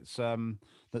thing that's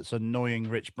annoying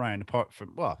Rich Brown? Apart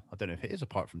from, well, I don't know if it is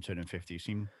apart from turning 50. You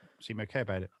seem okay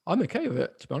about it. I'm okay with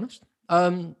it, to be honest.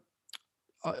 I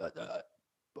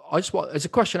just want, there's a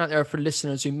question out there for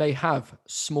listeners who may have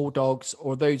small dogs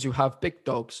or those who have big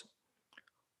dogs.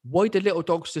 Why do little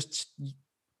dogs just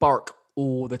bark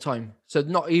all the time? So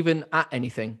not even at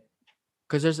anything.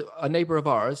 Because there's a neighbor of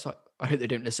ours, I hope they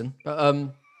don't listen,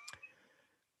 but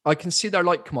I can see their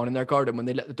light come on in their garden when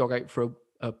they let the dog out for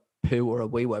a poo or a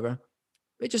wee, whatever.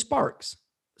 It just barks.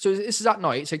 So this is at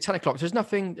night, say 10 o'clock. There's no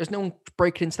one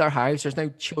breaking into their house. There's no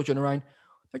children around.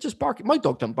 They're just barking. My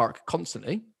dog doesn't bark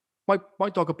constantly. My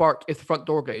dog will bark if the front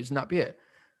door goes and that'd be it.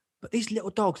 But these little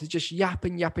dogs are just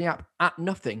yapping at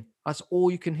nothing. That's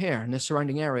all you can hear in the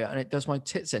surrounding area. And it does my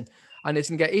tits in. And it's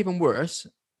going to get even worse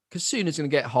because soon it's going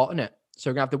to get hot, isn't it? So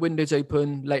we're going to have the windows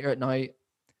open later at night.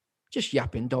 Just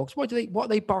yapping dogs. What are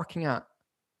they barking at?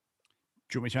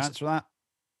 Do you want me to answer that?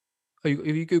 Oh,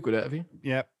 have you Googled it, have you?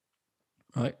 Yep.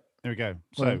 Right. There we go.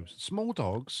 So small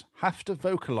dogs have to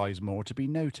vocalize more to be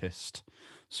noticed.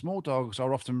 Small dogs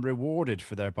are often rewarded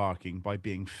for their barking by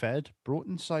being fed, brought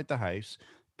inside the house,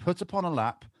 put upon a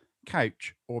lap,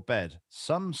 couch, or bed.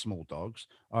 Some small dogs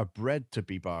are bred to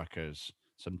be barkers.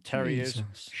 Some terriers,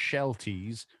 Jesus.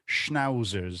 Shelties,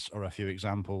 Schnauzers are a few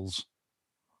examples.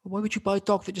 Why would you buy a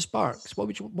dog that just barks? Why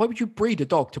would you breed a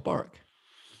dog to bark?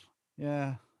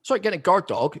 Yeah. It's like getting a guard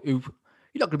dog who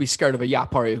you're not going to be scared of a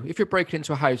yap, are you? If you're breaking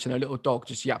into a house and a little dog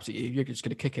just yaps at you, you're just going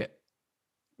to kick it.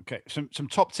 Okay, some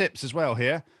top tips as well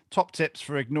here. Top tips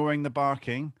for ignoring the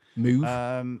barking. Move.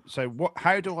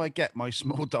 How do I get my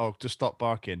small dog to stop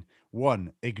barking?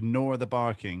 1, ignore the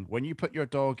barking. When you put your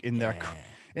dog in their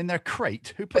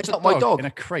crate, who puts It's not my dog in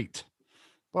a crate?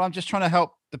 Well, I'm just trying to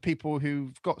help the people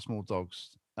who've got small dogs.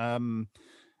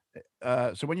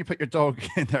 So when you put your dog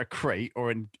in their crate or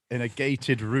in a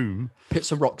gated room, put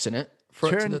some rocks in it.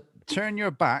 Turn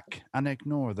your back and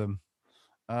ignore them.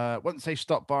 Once they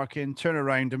stop barking, turn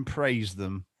around and praise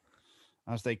them.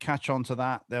 As they catch on to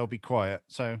that, they'll be quiet.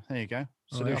 So there you go.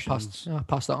 Solutions. I'll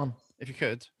pass that on. If you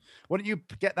could. Why don't you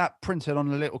get that printed on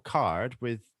a little card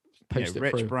with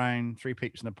Rich Brown, 3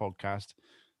 Peeps in a Podcast,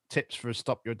 tips for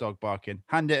stop your dog barking.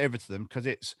 Hand it over to them because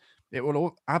it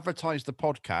will advertise the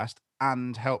podcast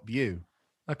and help you.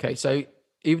 Okay, so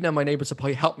even though my neighbours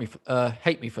will hate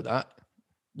me for that,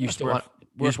 you That's still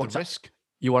worth want the risk.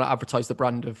 You want to advertise the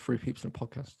brand of 3 Peeps in a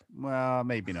Podcast? Well,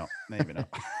 maybe not. Maybe not.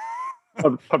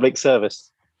 Public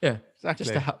service. Yeah, exactly.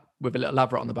 Just to help with a little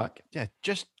advert on the back. Yeah,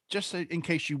 just so in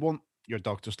case you want your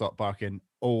dog to stop barking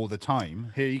all the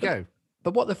time, here you go.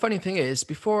 But what the funny thing is,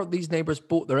 before these neighbours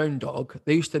bought their own dog,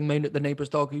 they used to moan at the neighbour's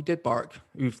dog who did bark,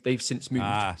 who they've since moved.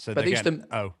 So but they've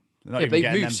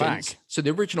moved since. So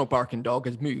the original barking dog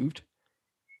has moved.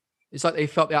 It's like they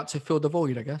felt they had to fill the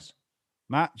void, I guess.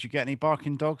 Matt, did you get any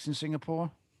barking dogs in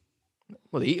Singapore?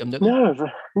 Well, they eat them, don't they?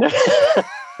 No.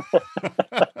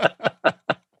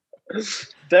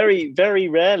 Very, very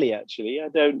rarely, actually. I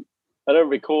don't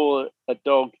recall a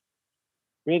dog,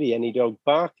 really any dog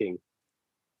barking.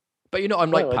 But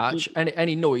I'm like Patch.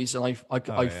 Any noise, and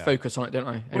I focus on it, don't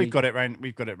I? We've got it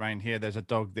round here. There's a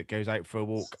dog that goes out for a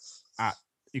walk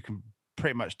you can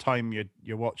pretty much time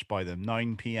your watch by them.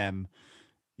 9 p.m.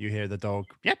 You hear the dog.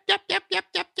 Yep.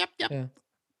 Yeah.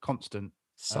 Constant.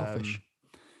 Selfish.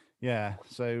 Yeah.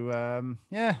 So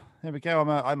there we go.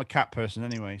 I'm a cat person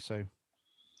anyway. So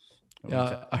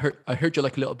yeah, I heard you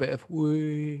like a little bit of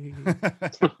wee.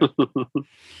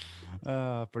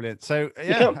 Brilliant. So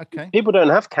okay. People don't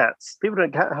have cats. People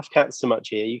don't have cats so much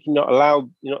here. They're not allowed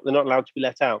to be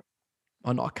let out.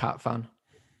 I'm not a cat fan.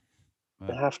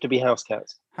 They have to be house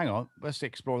cats. Hang on, let's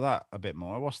explore that a bit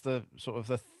more. What's the sort of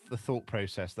the thought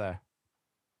process there?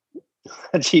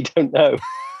 Actually, don't know.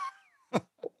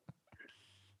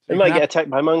 They might get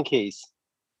attacked by monkeys.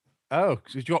 Oh,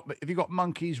 have you got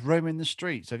monkeys roaming the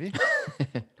streets? Have you?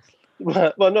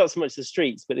 Well, not so much the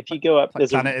streets, but if you go up,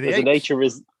 there's a nature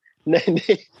reserve.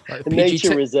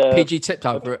 Nature reserve. PG tipped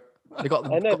over it. They got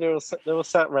them. I know they're all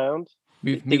sat round.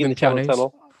 Moving the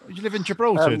tunnel. You live in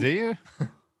Gibraltar, do you?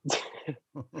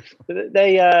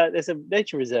 There's a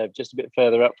nature reserve just a bit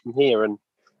further up from here, and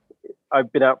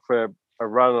I've been out for a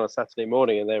run on a Saturday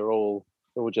morning, and they're all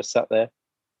just sat there,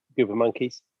 a group of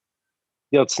monkeys.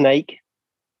 The odd snake.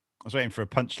 I was waiting for a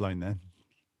punchline then.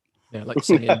 Yeah,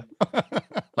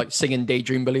 like singing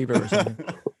Daydream Believer or something.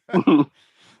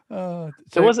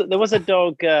 There was a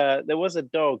dog. There was a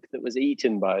dog that was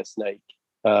eaten by a snake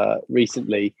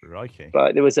recently. Crikey.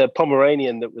 But there was a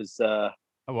Pomeranian that was A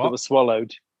that what? was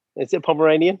swallowed. Is it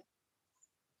Pomeranian?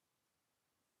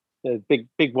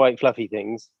 Big white fluffy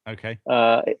things. Okay.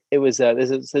 It was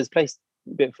there's a place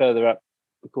a bit further up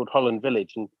called Holland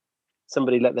Village, and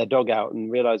somebody let their dog out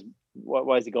and realised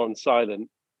why has it gone silent?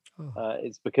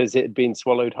 It's because it had been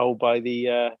swallowed whole by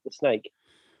the snake.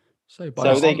 So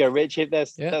there you go, Rich. If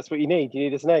that's what you need. You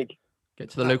need a snake. Get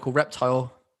to the local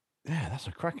reptile. Yeah, that's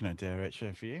a cracking idea,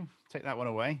 Richard, for you. Take that one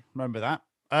away. Remember that.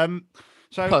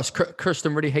 So Plus,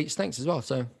 Kirsten really hates snakes as well.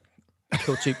 So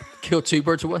kill two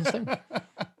birds with one stone.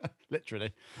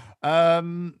 Literally.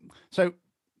 So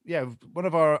yeah, one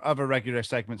of our other regular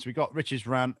segments, we got Rich's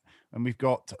rant and we've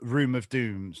got Room of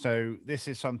Doom. So this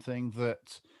is something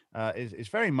that is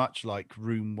very much like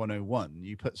Room 101.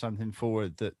 You put something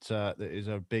forward that is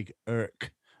a big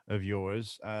irk of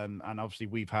yours, and obviously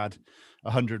we've had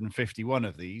 151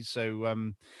 of these.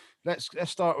 So let's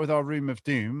start with our Room of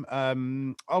Doom.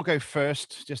 I'll go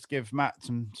first, just to give Matt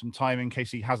some time in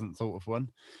case he hasn't thought of one.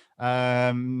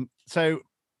 So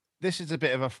this is a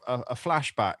bit of a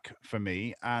flashback for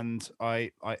me, and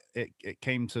it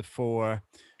came to fore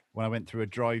when I went through a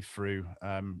drive-through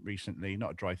recently,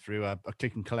 not a drive-through, a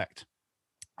click and collect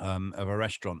of a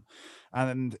restaurant,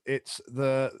 and it's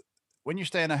when you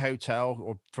stay in a hotel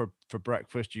or for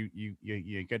breakfast, you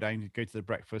go to the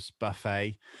breakfast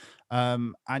buffet,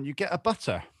 and you get a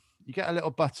butter. You get a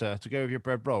little butter to go with your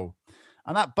bread roll.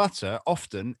 And that butter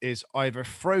often is either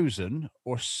frozen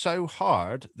or so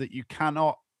hard that you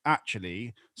cannot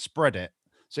actually spread it.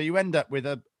 So you end up with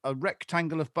a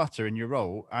rectangle of butter in your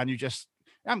roll, and you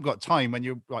haven't got time when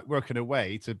you're like working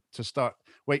away to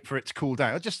wait for it to cool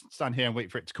down. I'll just stand here and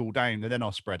wait for it to cool down, and then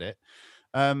I'll spread it.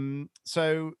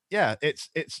 So yeah, it's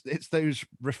those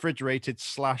refrigerated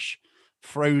 /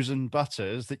 frozen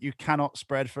butters that you cannot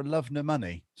spread for love nor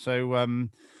money. So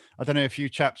I don't know if you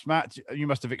chaps, Matt, you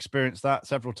must have experienced that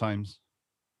several times.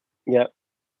 Yeah,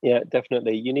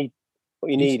 definitely.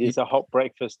 What you need is a hot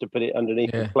breakfast to put it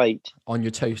underneath the plate on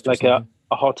your toast, like a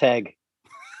hot egg,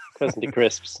 frozen to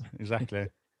crisps. Exactly. And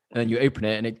then you open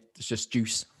it, and it's just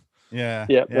juice. Yeah,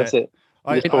 that's it.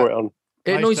 Just pour it on.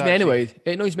 It annoys me anyway.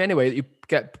 It annoys me anyway that you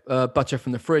get butter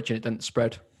from the fridge and it doesn't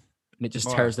spread, and it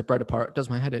just tears the bread apart. It does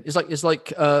my head in. It's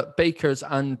like bakers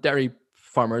and dairy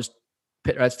farmers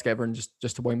pit their heads together and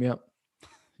just to wind me up.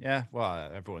 Yeah,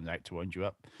 well, everyone's out to wind you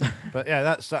up, but yeah,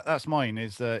 that's mine.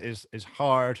 Is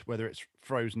hard, whether it's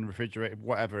frozen, refrigerated,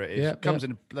 whatever it is. It comes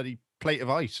in a bloody plate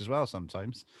of ice as well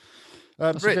sometimes.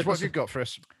 Rich, what have you got for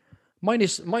us? Mine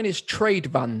is trade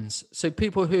vans. So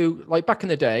people who, like back in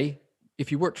the day,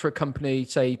 if you worked for a company,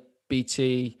 say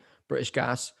BT, British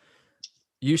Gas,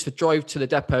 you used to drive to the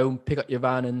depot and pick up your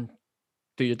van and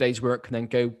do your day's work, and then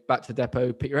go back to the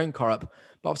depot, pick your own car up.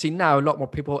 But obviously now a lot more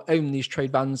people own these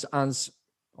trade vans as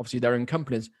obviously their own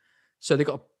companies. So they've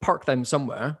got to park them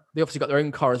somewhere. They obviously got their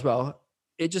own car as well.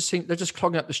 It just seems they're just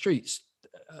clogging up the streets.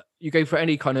 You go for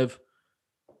any kind of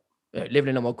living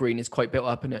in Emerald Green is quite built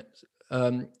up in it.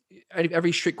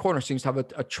 Every street corner seems to have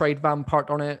a trade van parked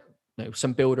on it.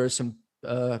 Some builders, some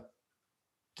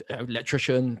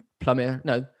electrician, plumber.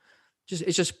 No,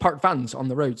 it's just parked vans on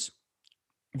the roads.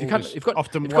 If you've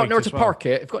got nowhere to park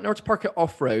it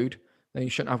off road, then you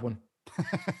shouldn't have one.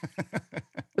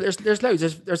 But there's loads.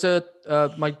 There's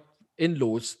my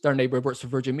in-laws, their neighbour works for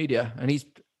Virgin Media, and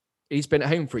he's been at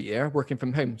home for a year working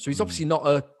from home. So he's obviously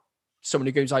not someone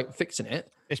who goes out fixing it.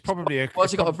 It's probably why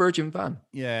has he got a Virgin van?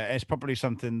 Yeah, it's probably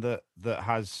something that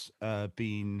has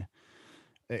been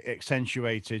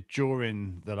accentuated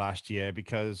during the last year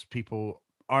because people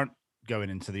aren't going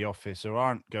into the office or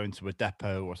aren't going to a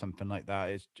depot or something like that.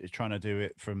 It's trying to do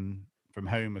it from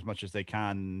home as much as they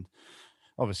can.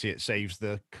 Obviously, it saves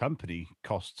the company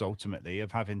costs ultimately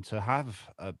of having to have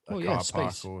a car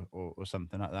park or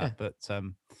something like that. Yeah. But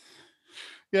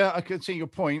yeah, I could see your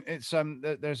point. It's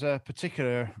there's a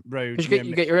particular road.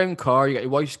 You get your own car, you get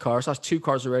your wife's car, so that's 2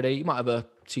 cars already. You might have a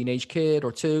teenage kid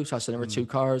or 2, so that's another 2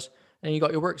 cars, and you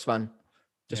got your works van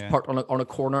just parked on a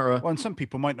corner. Well, and some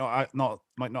people might not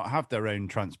have their own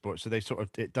transport, so they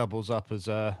it doubles up as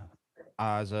a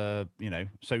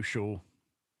social.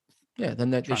 Yeah,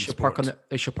 then they should park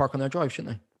on their drive,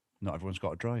 shouldn't they? Not everyone's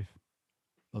got a drive.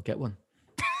 I'll get one.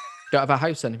 Don't have a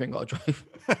house then if you ain't got a drive.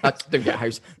 Don't get a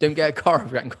house. Don't get a car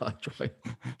if you ain't got a drive.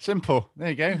 Simple. There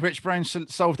you go. Rich Brown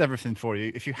solved everything for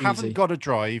you. If you haven't got a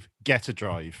drive, get a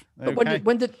drive. Okay? But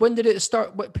when did it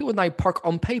start? People now park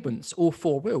on pavements, all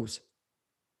 4 wheels.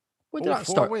 When did that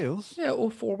start? All 4 wheels? Yeah, all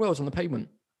 4 wheels on the pavement.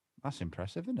 That's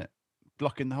impressive, isn't it?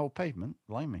 blocking the whole pavement.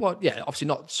 Blimey. Well, yeah, obviously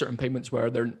not certain pavements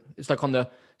where it's like on the,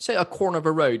 say, a corner of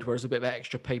a road where there's a bit of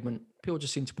extra pavement. People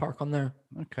just seem to park on there.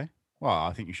 Okay. Well,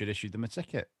 I think you should issue them a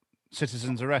ticket.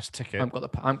 Citizen's arrest ticket. I haven't got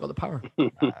the power.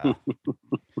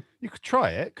 You could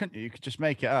try it, couldn't you? You could just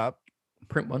make it up.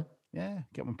 Print one. Yeah,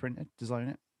 get one printed, design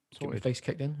it. Get my Sorted. face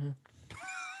kicked in.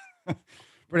 Yeah.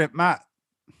 Brilliant, Matt.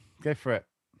 Go for it.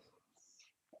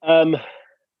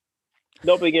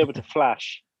 Not being able to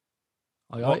flash.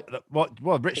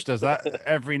 What Rich does that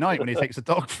every night when he takes a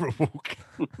dog for a walk.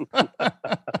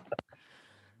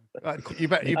 You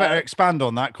better expand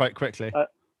on that quite quickly.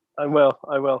 I will.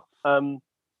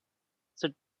 So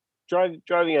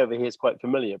driving over here is quite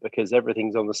familiar because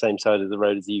everything's on the same side of the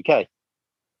road as the UK,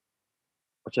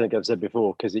 which I think I've said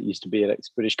before, because it used to be an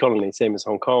ex-British colony, same as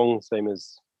Hong Kong, same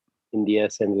as India,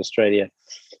 same as Australia.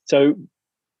 So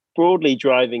broadly,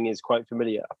 driving is quite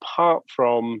familiar, apart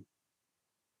from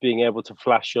being able to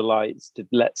flash your lights to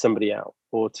let somebody out,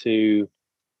 or to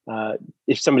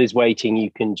if somebody's waiting,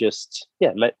 you can just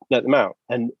let them out,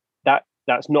 and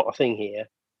that's not a thing here.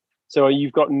 So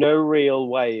you've got no real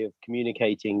way of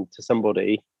communicating to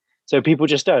somebody, so people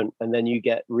just don't, and then you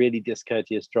get really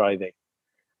discourteous driving.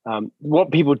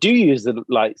 What people do use the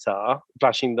lights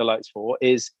flashing the lights for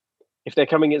is if they're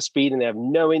coming at speed and they have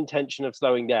no intention of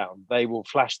slowing down, they will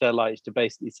flash their lights to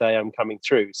basically say, I'm coming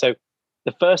through. So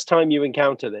the first time you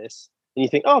encounter this and you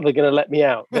think, oh, they're going to let me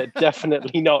out, they're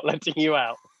definitely not letting you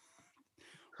out.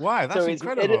 Wow, that's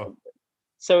incredible.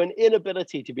 So an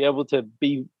inability to be able to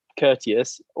be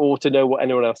courteous or to know what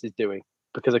anyone else is doing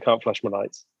because I can't flash my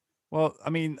lights. Well, I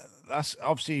mean, that's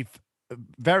obviously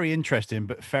very interesting,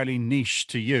 but fairly niche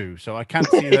to you. So I can't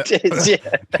see that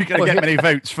you're going to get many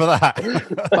votes for that.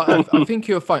 But I think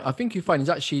you'll find it's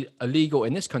actually illegal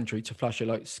in this country to flash your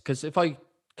lights, because if I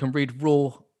can read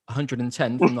Rule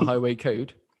 110 from the Highway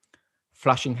Code,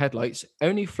 flashing headlights,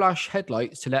 only flash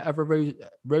headlights to let other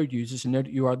road users know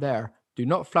that you are there. Do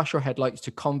not flash your headlights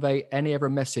to convey any other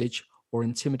message or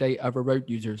intimidate other road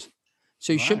users.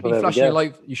 So you shouldn't be flashing your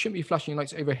light. You shouldn't be flashing your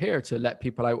lights over here to let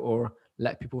people out or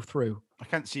let people through. I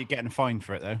can't see you getting fined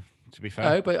for it, though, to be fair.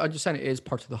 No, but I'm just saying it is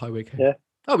part of the Highway Code. Yeah.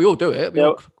 Oh, we all do it.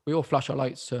 We all flash our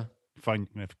lights to fine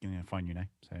you know.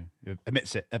 So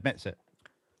admits it.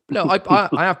 No,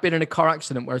 I have been in a car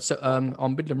accident where it's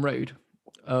on Midland Road,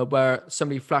 where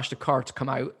somebody flashed a car to come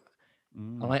out,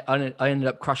 and I ended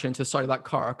up crashing into the side of that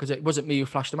car because it wasn't me who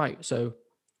flashed them out. So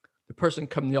the person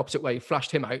coming the opposite way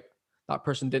flashed him out. That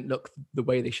person didn't look the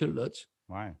way they should have looked.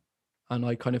 Wow. And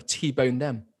I kind of T-boned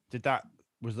them.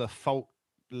 Was the fault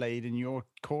laid in your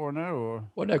corner, or?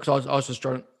 Well, no, because I was just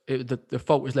trying. The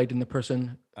fault was laid in the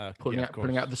person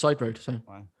pulling out the side road. So,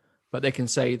 wow. But they can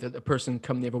say that the person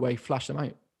coming the other way flashed them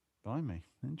out. Blimey,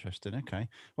 interesting. Okay,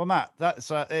 well, Matt, that's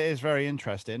it is very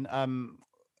interesting. I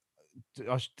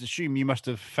assume you must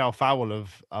have fell foul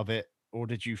of it, or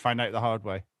did you find out the hard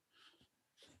way?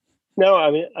 No,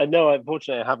 I mean,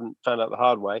 unfortunately, I haven't found out the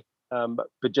hard way. But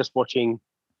just watching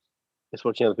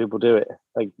other people do it,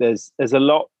 like there's a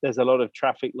lot of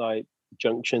traffic light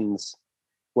junctions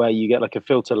where you get like a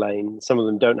filter lane. Some of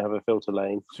them don't have a filter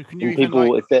lane. So can you even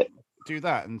people if do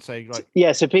that and say like?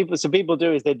 Yeah, so people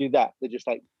do is they do that. They just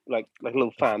like a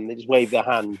little fan. They just wave their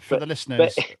hand. For the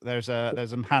listeners, there's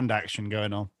some hand action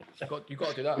going on. You got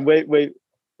to do that.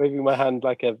 Waving my hand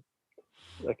like a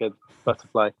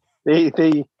butterfly.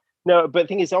 No, but the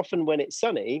thing is, often when it's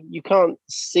sunny, you can't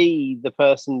see the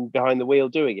person behind the wheel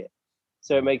doing it.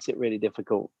 So it makes it really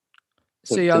difficult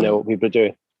to know what people are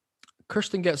doing.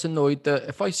 Kirsten gets annoyed that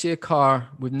if I see a car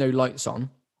with no lights on,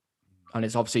 and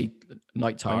it's obviously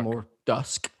nighttime or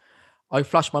dusk, I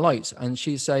flash my lights, and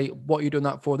she say, "What are you doing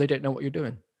that for? They don't know what you're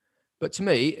doing." But to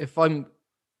me, if I'm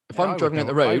driving out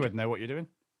the road, I would know what you're doing.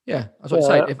 Yeah, that's what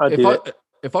I'm saying.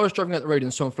 If I was driving out the road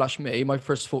and someone flashed me, my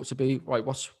first thoughts would be, right,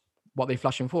 what are they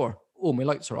flashing for? Oh, my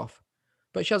lights are off.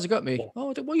 But she hasn't got me. Oh,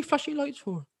 what are you flashing lights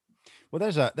for? Well,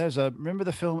 there's a remember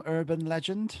the film Urban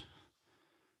Legend,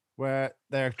 where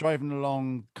they're driving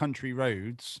along country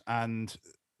roads, and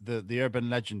the urban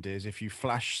legend is if you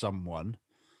flash someone,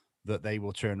 that they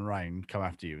will turn around, come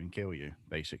after you, and kill you.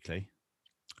 Basically,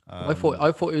 I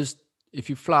thought it was if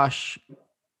you flash.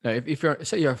 No, if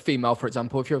you're a female, for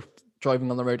example, if you're driving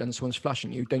on the road and someone's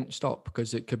flashing you, don't stop,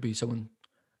 because it could be someone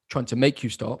trying to make you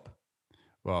stop.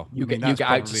 Well, you get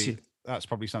out to see. That's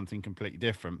probably something completely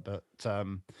different, but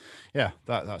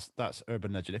that's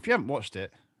urban legend. If you haven't watched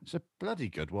it, it's a bloody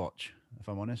good watch, if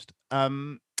I'm honest.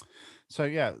 So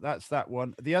yeah, that's that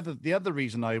one. The other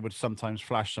reason I would sometimes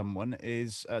flash someone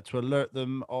is to alert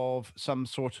them of some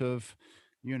sort of,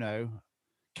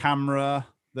 camera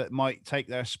that might take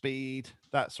their speed,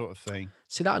 that sort of thing.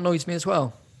 See, that annoys me as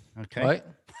well. Okay. right?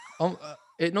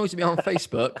 It annoys me on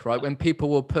Facebook, right? When people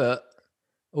will put,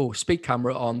 speed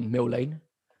camera on Mill Lane.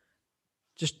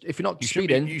 Just if you're not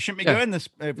speeding, you shouldn't be yeah, going this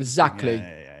exactly.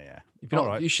 Yeah. If you're All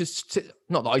not, right. you should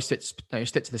not that I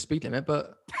stick to the speed limit,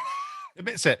 but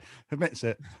Admits it.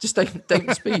 just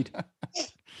don't speed.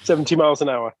 70 miles an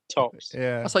hour tops.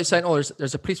 Yeah. That's like saying,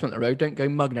 there's a policeman on the road. Don't go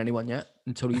mugging anyone yet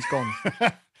until he's gone.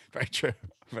 Very true.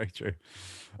 Very true.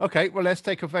 Okay, well, let's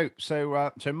take a vote.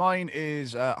 So mine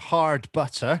is hard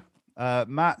butter.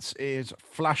 Matt's is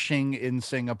flashing in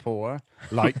Singapore.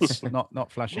 Lights,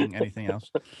 not flashing anything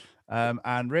else.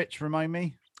 And Rich, remind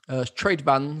me. Trade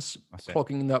vans That's it.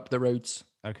 clogging up the roads.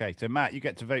 Okay, so Matt, you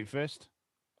get to vote first.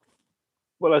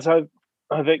 Well, as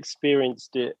I've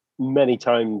experienced it many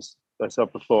times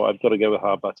myself before, I've got to go with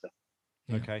hard butter.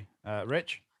 Yeah. Okay,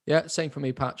 Rich. Yeah, same for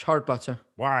me, Patch. Hard butter.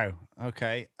 Wow.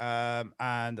 Okay.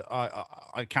 And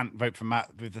I can't vote for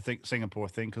Matt with the Singapore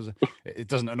thing because it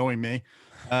doesn't annoy me.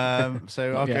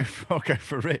 So I'll go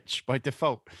for Rich by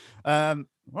default. Right.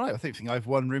 I think I've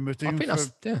won Room of Doom for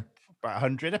about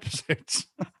 100 episodes.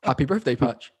 Happy birthday,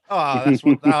 Patch. That's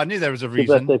what I knew there was a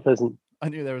reason. Birthday present. I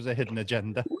knew there was a hidden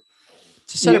agenda.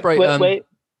 To celebrate. Wait.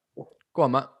 Go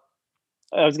on, Matt.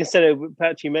 I was going to say,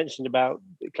 Pat, you mentioned about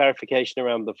the clarification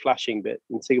around the flashing bit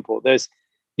in Singapore. There's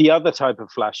the other type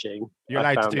of flashing. You're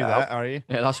allowed to do that, are you?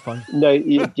 Yeah, that's fine. No,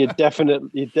 you're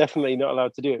definitely not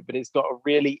allowed to do it. But it's got a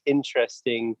really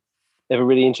interesting. They have a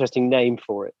really interesting name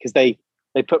for it because they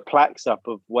put plaques up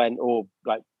of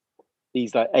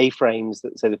these A-frames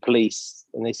that say the police,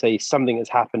 and they say something has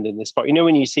happened in this spot. You know,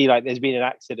 when you see there's been an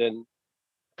accident,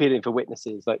 appealing for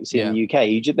witnesses, like you see in the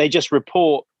UK, they just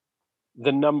report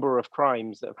the number of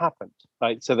crimes that have happened.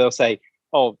 So they'll say,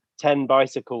 10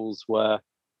 bicycles were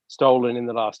stolen in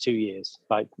the last 2 years.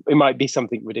 It might be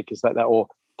something ridiculous like that, or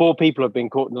 4 people have been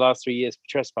caught in the last 3 years for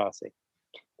trespassing.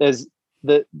 There's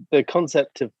the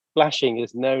concept of flashing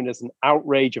is known as an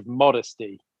outrage of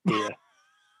modesty here.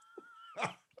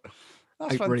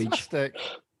 That's outrage. Fantastic.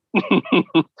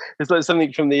 It's like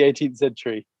something from the 18th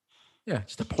century. Yeah,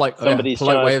 just a polite Somebody's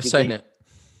way of saying it.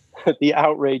 The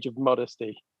outrage of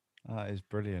modesty. That is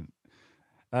brilliant.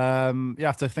 You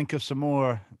have to think of some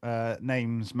more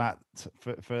names, Matt,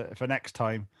 for next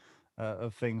time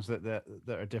of things that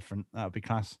are different. That would be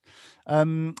class.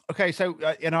 Okay, so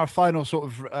in our final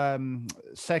sort of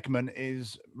segment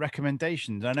is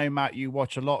recommendations. I know, Matt, you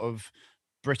watch a lot of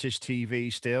British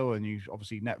TV still, and you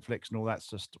obviously Netflix and all that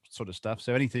sort of stuff.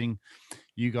 So anything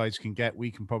you guys can get,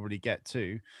 we can probably get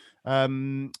too.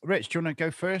 Rich, do you want to go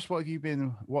first? What have you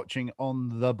been watching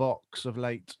on the box of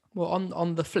late? Well,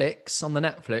 on the flicks, on the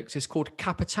Netflix, it's called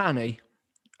Kapitani,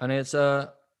 and it's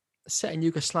set in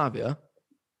Yugoslavia.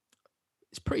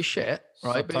 It's pretty shit,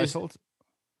 right? Subtitled? But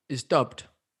it's dubbed.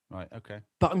 Right, okay.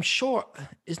 But I'm sure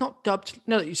it's not dubbed. You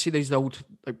know that you see these old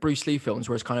Bruce Lee films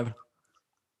where it's kind of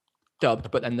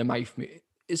dubbed, but then the mouth.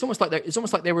 It's almost like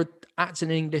they were acting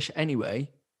in English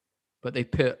anyway, but they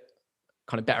put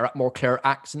kind of better, more clear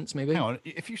accents, maybe. Hang on,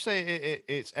 if you say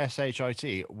it's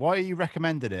SHIT, why are you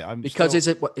recommending it? Because it's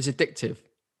addictive.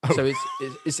 Oh. So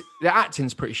it's the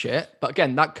acting's pretty shit, but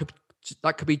again, that could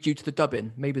be due to the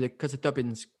dubbing, maybe because the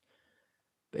dubbing's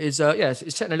it's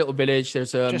set in a little village.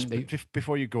 There's just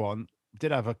before you go on,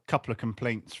 did have a couple of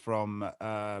complaints from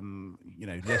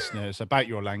listeners about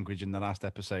your language in the last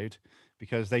episode,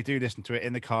 because they do listen to it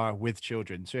in the car with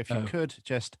children. So if you could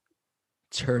just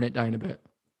turn it down a bit.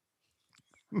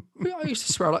 I used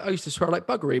to swear like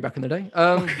buggery back in the day.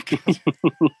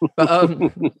 But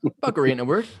buggery ain't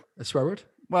a swear word.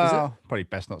 Well, probably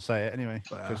best not say it anyway.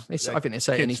 Well, I think they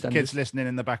say it in EastEnders. Kids listening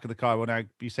in the back of the car will now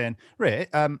be saying, "Rich,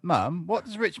 Mum, what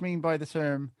does Rich mean by the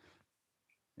term?"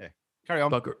 Yeah, carry on.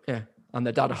 Bugger, yeah, and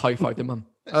their dad high five the mum.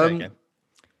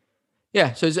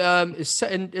 Yeah, so it's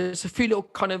set in. It's a few little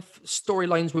kind of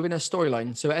storylines within a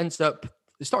storyline. So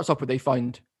it starts off with they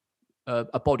find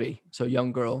a body, so a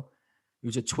young girl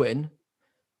who's a twin,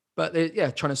 but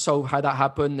they're trying to solve how that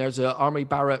happened. There's an army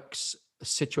barracks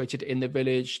situated in the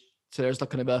village. So there's like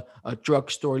kind of a drug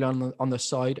storyline on the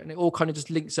side, and it all kind of just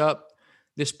links up.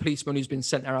 This policeman who's been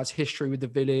sent there has history with the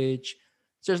village.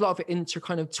 So there's a lot of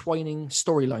twining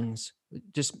storylines.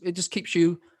 It just keeps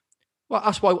you. Well,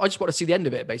 that's why I just want to see the end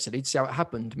of it, basically, to see how it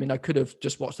happened. I mean, I could have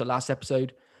just watched the last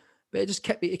episode, but it just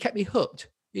kept me hooked,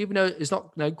 even though it's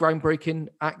not groundbreaking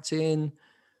acting.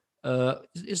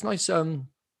 It's nice,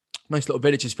 nice little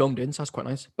villages filmed in, so that's quite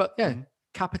nice. But yeah,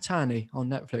 Kapitani on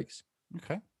Netflix.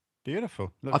 Okay.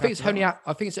 Beautiful. I think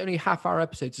it's only half-hour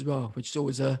episodes as well, which is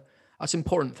always that's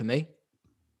important for me.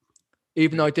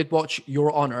 Even though I did watch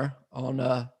Your Honor on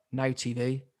Now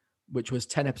TV, which was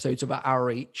 10 episodes of an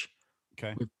hour each.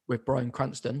 Okay. With Bryan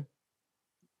Cranston.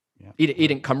 Yeah. He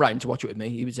didn't come round to watch it with me.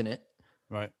 He was in it.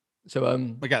 Right. So I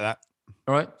get that.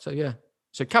 all right. So yeah.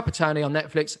 So Capitani on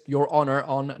Netflix, Your Honor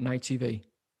on Now TV.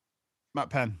 Matt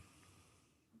Penn.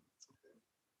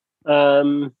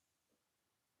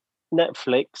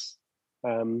 Netflix,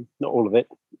 not all of it.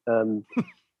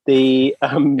 The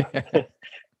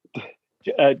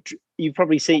you've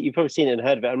probably seen it and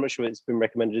heard of it. I'm not sure it's been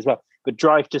recommended as well. But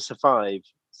Drive to Survive.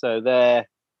 So their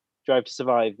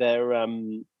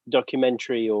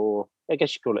documentary, or I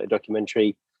guess you call it a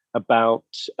documentary about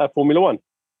Formula One.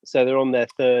 So they're on their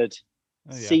third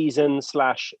season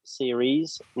 /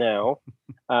 series now,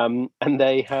 and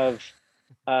they have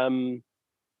I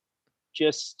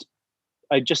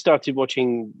just started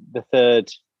watching the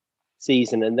third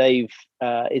season, and they've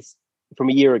it's from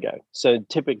a year ago. So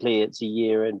typically it's a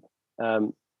year in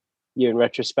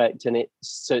retrospect, and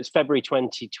it's February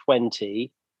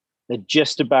 2020. They're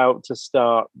just about to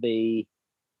start the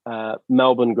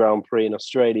Melbourne Grand Prix in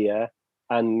Australia,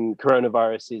 and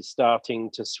coronavirus is starting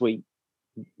to sweep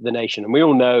the nation. And we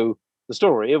all know the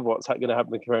story of what's going to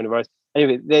happen with coronavirus.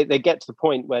 Anyway, they get to the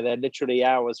point where they're literally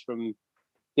hours from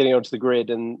getting onto the grid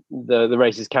and the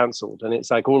race is cancelled. And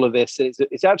it's like all of this.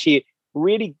 It's actually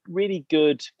really, really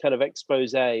good kind of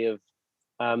expose of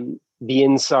the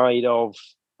inside of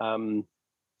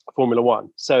Formula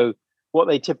One. So what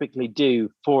they typically do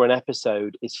for an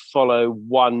episode is follow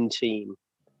one team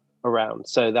around.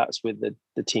 So that's with the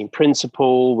team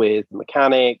principal, with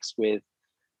mechanics, with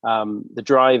the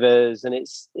drivers, and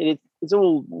it's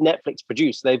all Netflix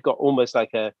produced. They've got almost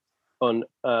like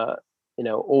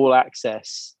all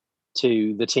access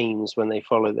to the teams when they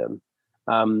follow them.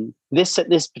 This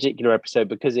particular episode,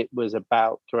 because it was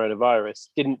about coronavirus,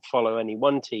 didn't follow any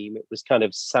one team. It was kind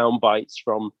of sound bites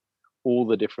from all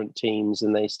the different teams,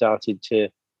 and they started to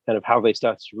kind of how they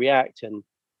started to react, and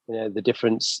the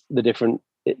differences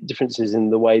in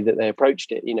the way that they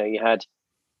approached it. You had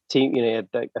team. I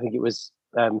think it was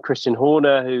Christian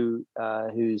Horner, who's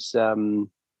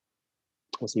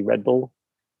what's he, Red Bull.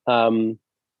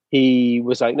 He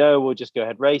was like, no, we'll just go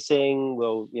ahead racing.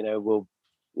 We'll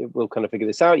kind of figure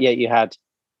this out. Yeah, you had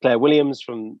Claire Williams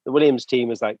from the Williams team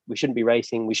was like, we shouldn't be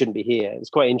racing. We shouldn't be here. It's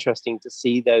quite interesting to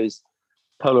see those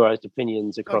polarized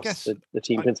opinions across the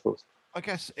team principals. I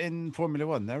guess in Formula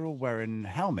One, they're all wearing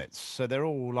helmets. So they're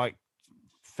all like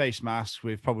face masks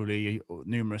with probably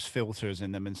numerous filters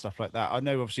in them and stuff like that. I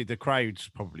know obviously the crowds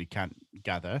probably can't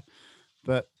gather,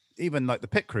 but even like the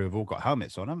pit crew have all got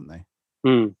helmets on, haven't they?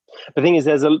 The thing is,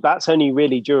 that's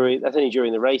only during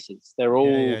the races. They're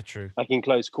all true. Like in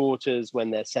close quarters when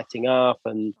they're setting up,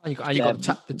 and you got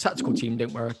the tactical team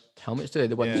don't wear helmets, do they?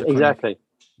 The ones exactly.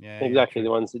 True. The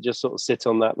ones that just sort of sit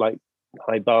on that like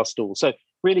high bar stool. So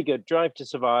really good. Drive to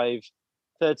Survive,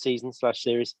 third season /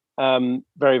 series.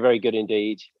 Very, very good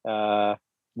indeed. Well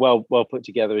put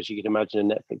together, as you can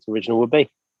imagine a Netflix original would be.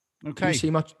 Okay.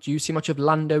 Do you see much of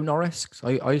Lando Norris?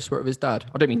 I used to work with his dad.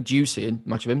 I don't mean do you see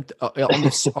much of him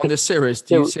on this series?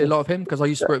 Do you see a lot of him? Because I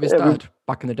used to work with his dad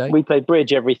back in the day. We played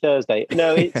bridge every Thursday.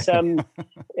 No, it's only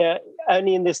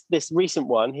in this recent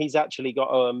one. He's actually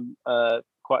got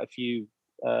quite a few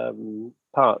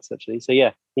parts actually. So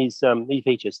yeah, he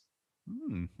features.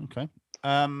 Okay.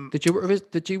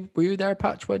 Were you there,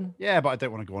 Patch? When? Yeah, but I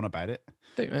don't want to go on about it.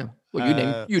 Don't know. Well,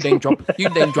 you name drop at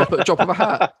the drop of a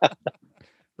hat.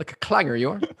 Like a clanger, you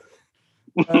are.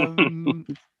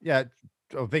 Yeah.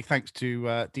 Oh, big thanks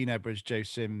to Dean Edwards, Joe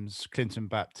Sims, Clinton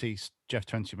Baptiste, Jeff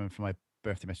Twentyman for my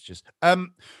birthday messages. So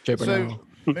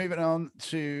moving on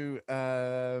to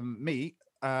me.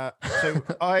 So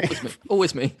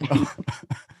always me.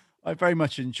 I very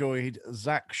much enjoyed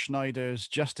Zack Snyder's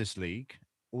Justice League,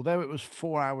 although it was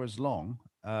 4 hours long.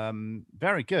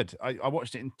 Very good. I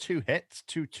watched it in two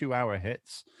 2-hour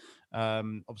hits.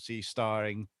 Obviously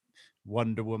starring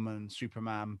Wonder Woman,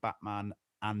 Superman, Batman,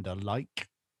 and alike,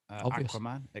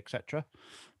 Aquaman, etc.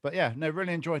 But yeah, no,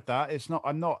 really enjoyed that.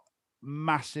 I'm not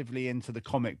massively into the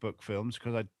comic book films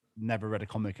because I never read a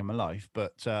comic in my life.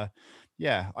 But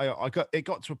yeah, it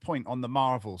got to a point on the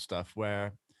Marvel stuff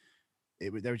where they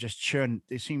were just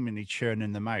seemingly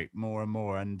churning them out more and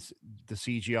more, and the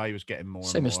CGI was getting more.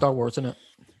 Same as Star Wars, isn't it?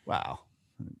 Wow,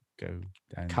 go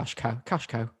down cash cow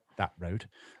that road.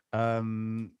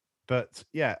 But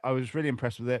yeah, I was really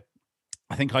impressed with it.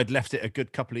 I think I'd left it a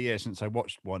good couple of years since I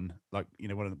watched one, like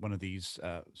one of these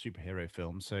superhero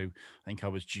films. So I think I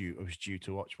was due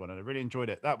to watch one, and I really enjoyed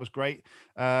it. That was great.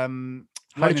 How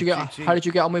did you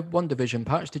get on with WandaVision,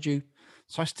 Patch? Did you?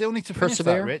 So I still need to finish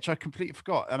that, Rich. I completely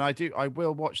forgot, and I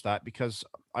will watch that because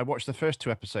I watched the first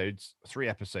 3 episodes,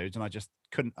 and I just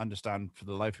couldn't understand for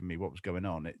the life of me what was going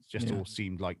on. It just all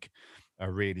seemed like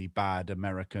a really bad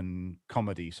American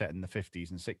comedy set in the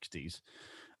 50s and 60s.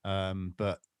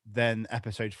 But then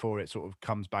episode 4, it sort of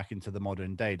comes back into the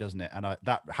modern day, doesn't it? And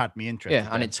that had me interested.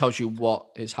 Yeah, and it tells you what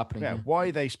is happening. Yeah,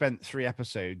 why they spent 3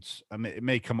 episodes. I mean, it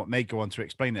may go on to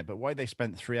explain it, but why they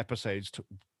spent 3 episodes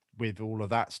with all of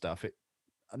that stuff.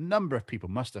 A number of people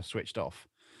must have switched off.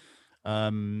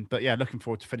 But yeah, looking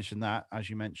forward to finishing that, as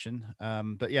you mentioned.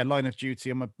 But yeah, Line of Duty,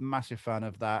 I'm a massive fan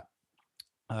of that.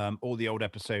 All the old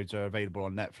episodes are available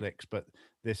on Netflix, but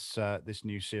this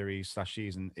new series /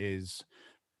 season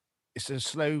it's a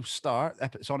slow start.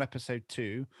 It's on episode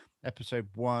 2. Episode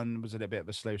 1 was a little bit of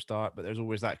a slow start, but there's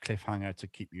always that cliffhanger to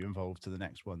keep you involved to the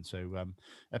next one. So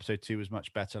episode 2 was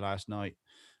much better last night.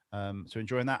 So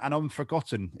enjoying that. And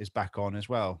Unforgotten is back on as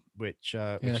well, which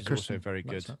is also very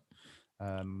good.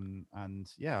 And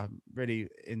yeah, I'm really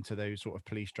into those sort of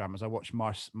police dramas. I watched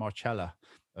Marcella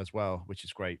as well, which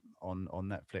is great on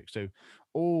Netflix. So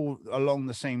all along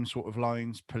the same sort of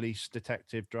lines: police,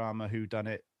 detective, drama,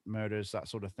 whodunit, murders, that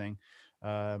sort of thing.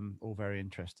 All very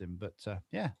interesting. But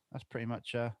yeah, that's pretty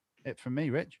much it from me,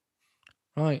 Rich.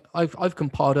 Right, I've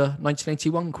compiled a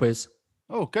 1981 quiz.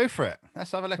 Oh, go for it.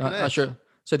 Let's have a look at this. Sure.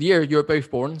 So the year you were both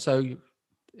born. So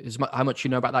how much you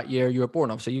know about that year you were born.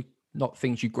 Obviously, not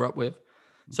things you grew up with.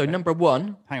 So Okay. number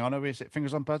 1. Hang on, is it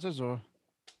fingers on buzzers or?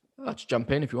 Let's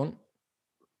jump in if you want.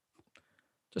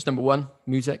 Just number 1,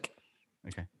 music.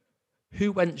 Okay.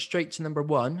 Who went straight to number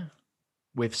 1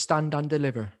 with Stand and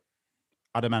Deliver?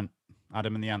 Adam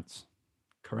and the Ants.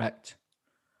 Correct.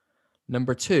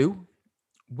 Number 2,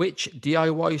 which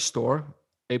DIY store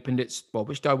which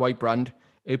DIY brand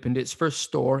opened its first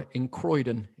store in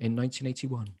Croydon in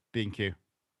 1981? B&Q.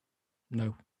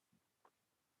 No.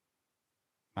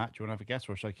 Matt, do you want to have a guess,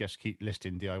 or should I just keep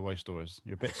listing DIY stores?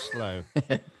 You're a bit slow.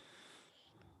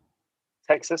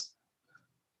 Texas.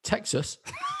 Texas?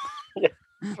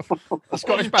 The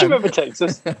Scottish Do you band. remember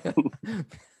Texas?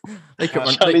 They could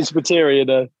run, Chinese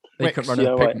material. they could run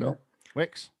Yeah, a paper right. mill.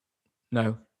 Wix.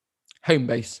 No. Home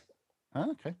base.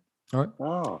 Oh, okay. All right.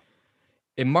 Oh,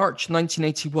 In March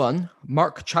 1981,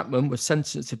 Mark Chapman was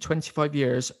sentenced to 25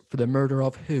 years for the murder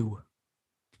of who?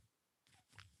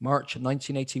 March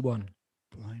 1981.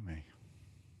 Blimey.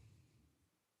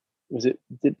 was it?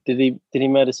 Did he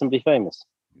murder somebody famous?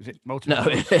 Is it multiple? No,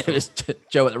 it was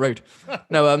Joe at the road.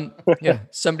 No, yeah,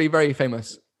 somebody very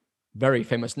famous,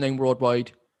 known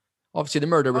worldwide. Obviously, the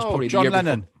murder was probably John the year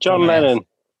Lennon. before. John Lennon.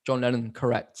 John Lennon,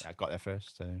 correct. I got there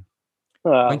first. So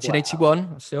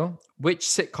 1981, still. Which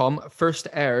sitcom first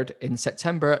aired in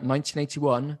September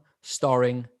 1981,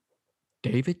 starring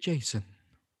David Jason?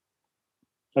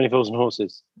 Only Fools and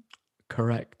Horses.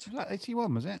 Correct. was that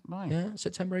 81? Was it? Right. Yeah,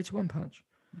 September 81, Patch.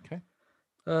 Okay.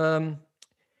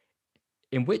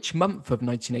 In which month of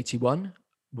 1981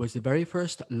 was the very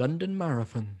first London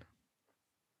Marathon?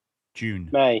 June.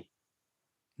 May.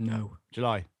 No.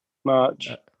 July. March.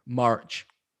 March.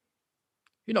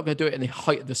 You're not going to do it in the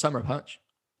height of the summer, Patch.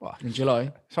 Well, In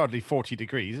July. it's hardly 40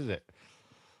 degrees, is it?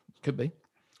 Could be.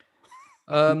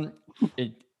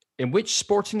 In which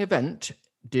sporting event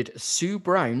did Sue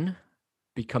Brown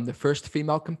become the first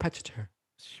female competitor?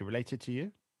 Is she related to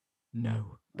you?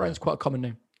 No. Brown's quite a common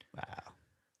name.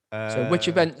 Wow. So which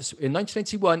events in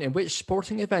 1981, in which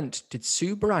sporting event did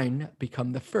Sue Brown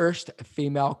become the first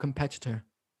female competitor?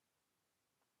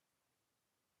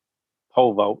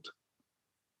 Pole vault.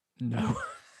 No.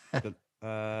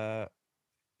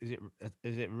 Is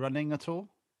it running at all?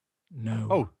 No.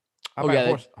 Oh, how Oh, about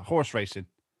yeah, horse racing?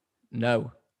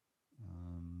 No.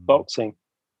 Boxing.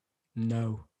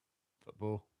 No.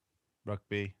 Football,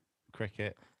 rugby,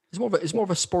 cricket. It's more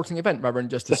of a sporting event rather than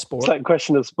just a sport. It's like a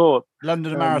question of sport.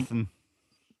 London Marathon.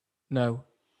 No.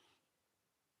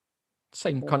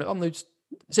 Same kind of on those.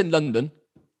 It's in London.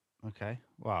 Okay.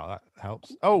 Wow, that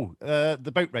helps. Oh,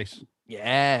 the boat race.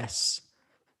 Yes.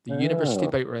 The University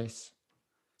Boat Race.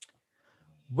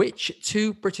 Which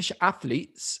 2 British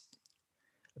athletes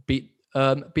beat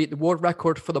the world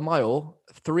record for the mile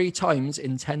 3 times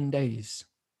in 10 days?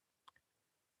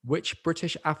 Which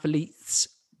British athletes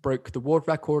broke the world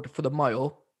record for the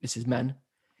mile, this is men,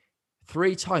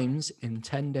 3 times in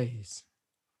 10 days?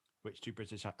 Which 2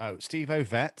 British? Oh, Steve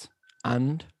Ovett,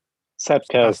 And Seb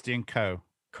Coe. Sebastian Coe.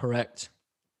 correct.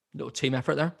 Little team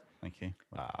effort there. Thank you.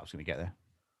 Wow, I was going to get there.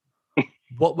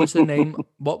 What was the name?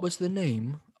 What was the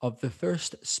name of the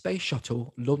first space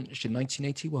shuttle launched in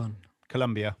 1981?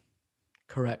 Columbia.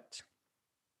 Correct.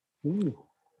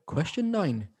 Question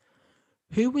 9.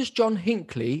 Who was John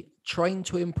Hinckley trying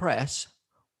to impress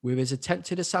with his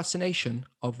attempted assassination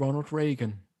of Ronald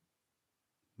Reagan?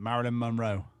 Marilyn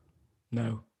Monroe.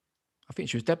 No. I think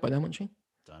she was dead by then, wasn't she?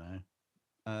 Don't know.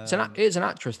 It is an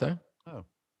actress, though. Oh,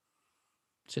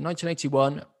 So in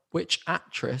 1981, which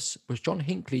actress was John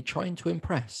Hinckley trying to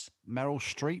impress? Meryl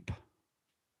Streep,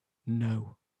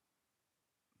 No.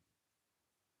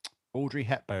 Audrey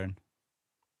Hepburn.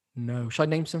 No. Should I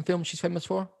name some films she's famous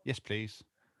for? Yes, please.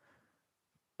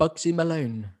 Bugsy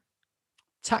Malone,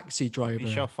 Taxi Driver,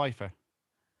 Michelle Pfeiffer.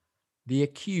 The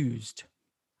Accused,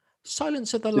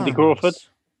 Silence of the Cindy Lambs. Crawford.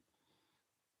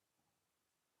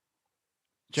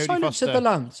 Jodie Silence Foster. of the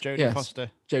Lambs. Jodie Yes,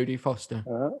 Foster. Jodie Foster.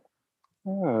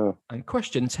 Oh. And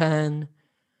question 10.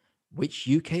 Which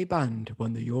UK band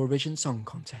won the Eurovision Song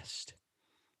Contest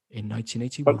in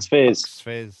 1981? Bucks Fizz. Bucks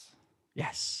Fizz.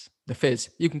 Yes, The Fizz.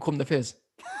 You can call them The Fizz.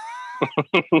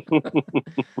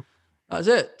 That's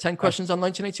it. 10 questions on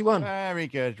 1981. Very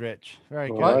good, Rich. Very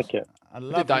good. I like it. A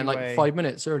We did that in lovely like way, 5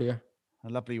 minutes earlier. a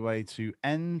lovely way to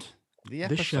end the The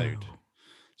episode. show.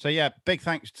 So yeah, big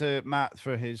thanks to Matt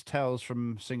for his tales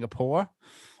from Singapore.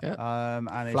 Yeah. And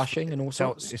his Flashing and all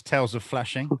sorts. his tales of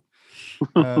flashing.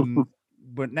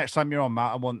 But next time you're on,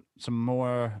 Matt, I want some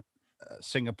more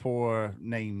Singapore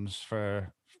names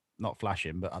for not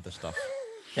flashing, but other stuff.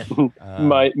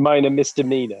 Minor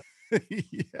misdemeanor.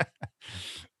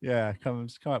 yeah, come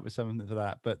up with something for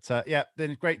that. But yeah,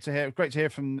 then great to hear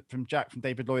from Jack, from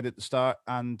David Lloyd at the start,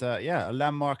 and yeah, a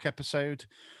landmark episode.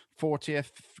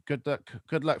 40th. Good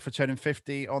luck for turning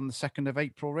 50 on the 2nd of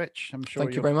April, Rich. I'm sure.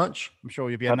 Thank you very much. I'm sure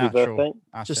you'll be a Happy natural birthday.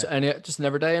 asset. Just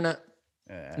another day in it.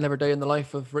 Yeah, Another day in the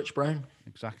life of Rich Brown.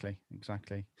 exactly.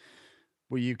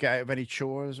 Will you get out of any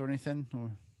chores or anything, or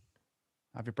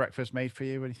have your breakfast made for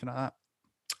you, or anything like that?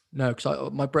 No,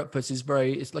 because my breakfast is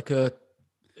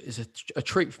it's a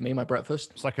treat for me. My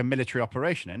breakfast. It's like a military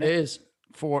operation, isn't It it? is.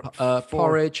 Four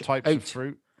Porridge, types of oat.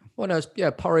 fruit. Well,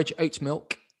 no, porridge, oat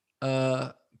milk,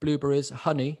 blueberries,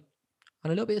 honey,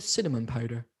 and a little bit of cinnamon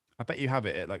powder. I bet you have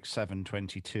it at like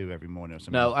 7:22 every morning or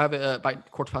something. No, I have it at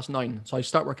about 9:15. So I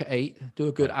start work at 8, do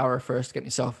a good hour first, get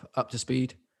myself up to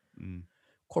speed.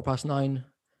 9:15,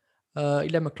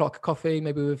 11 o'clock coffee,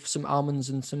 maybe with some almonds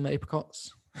and some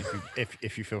apricots.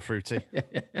 if you feel fruity.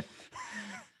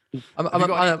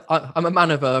 I'm a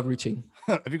man of a routine.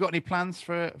 Have you got any plans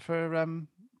for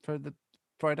the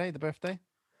Friday, the birthday?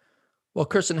 Well,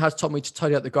 Kirsten has told me to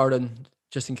tidy up the garden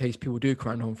just in case people do come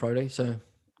around on Friday. So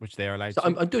Which they are allowed So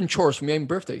to. I'm doing chores for my own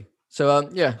birthday. So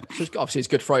yeah, so obviously it's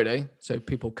Good Friday, so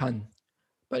people can.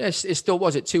 But it still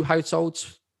was it 2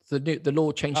 households. The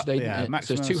law changed today. Yeah, didn't it?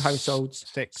 So maximum it's 2 households,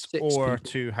 six six or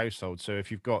people. 2 households. So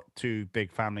if you've got 2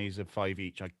 big families of 5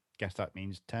 each, I guess that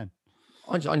means 10.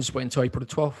 I'm just waiting until April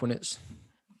the 12th when it's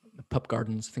the pub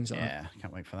gardens, things like that. Yeah,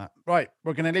 can't wait for that. Right,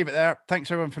 we're going to leave it there.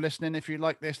 Thanks everyone for listening. If you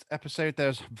like this episode,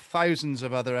 there's thousands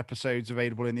of other episodes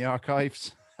available in the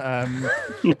archives.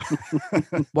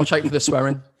 Watch out for the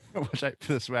swearing. Watch out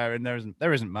for the swearing.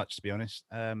 There isn't much, to be honest.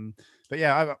 But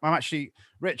yeah, I'm actually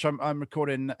Rich. I'm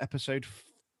recording episode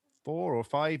 4 or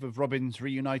 5 of Robins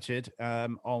Reunited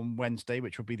on Wednesday,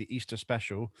 which will be the Easter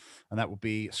special, and that will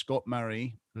be Scott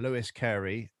Murray, Lewis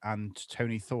Carey, and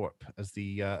Tony Thorpe as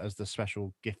the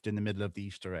special gift in the middle of the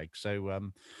Easter egg.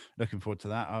 So looking forward to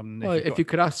that. Well, if you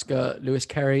could ask Lewis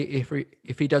Carey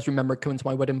if he does remember coming to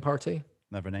my wedding party,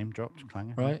 never name dropped,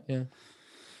 clanger. right? Yeah.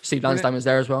 Steve Lansdowne was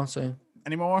there as well. So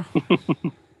Any more?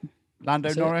 Lando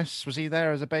That's it. Norris, was he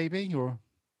there as a baby, or No,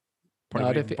 probably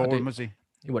I don't wasn't think- even I born, don't- was he?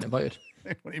 he wasn't invited. He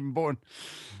wasn't even born.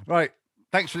 Right.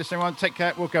 Thanks for listening, everyone. Take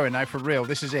care. We're going now for real.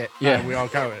 This is it. Yeah. We are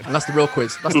going. And that's the real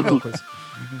quiz. That's the real quiz.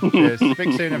 Cheers.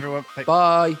 Speak soon, everyone.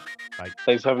 Bye.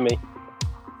 Thanks for having me.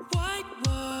 White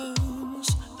walls,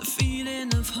 the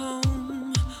feeling of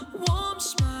home, warm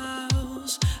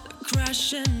smiles, the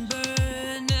crash and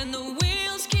burn, and the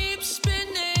wheels keep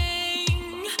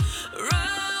spinning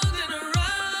round and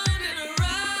around and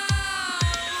around.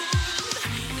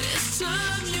 This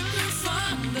time you can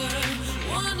ponder,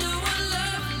 wonder what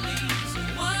love means and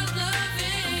what love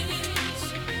is.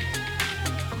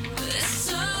 This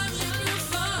time you can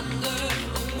ponder,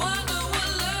 wonder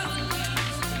what love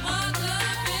means and what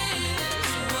love is.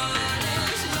 What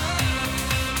is love?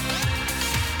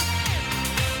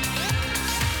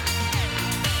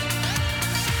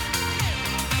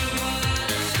 What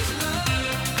is love?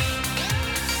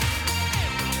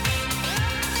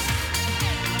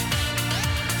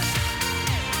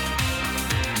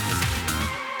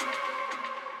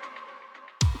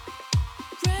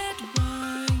 Red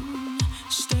wine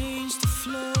stains the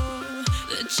floor.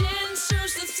 The gin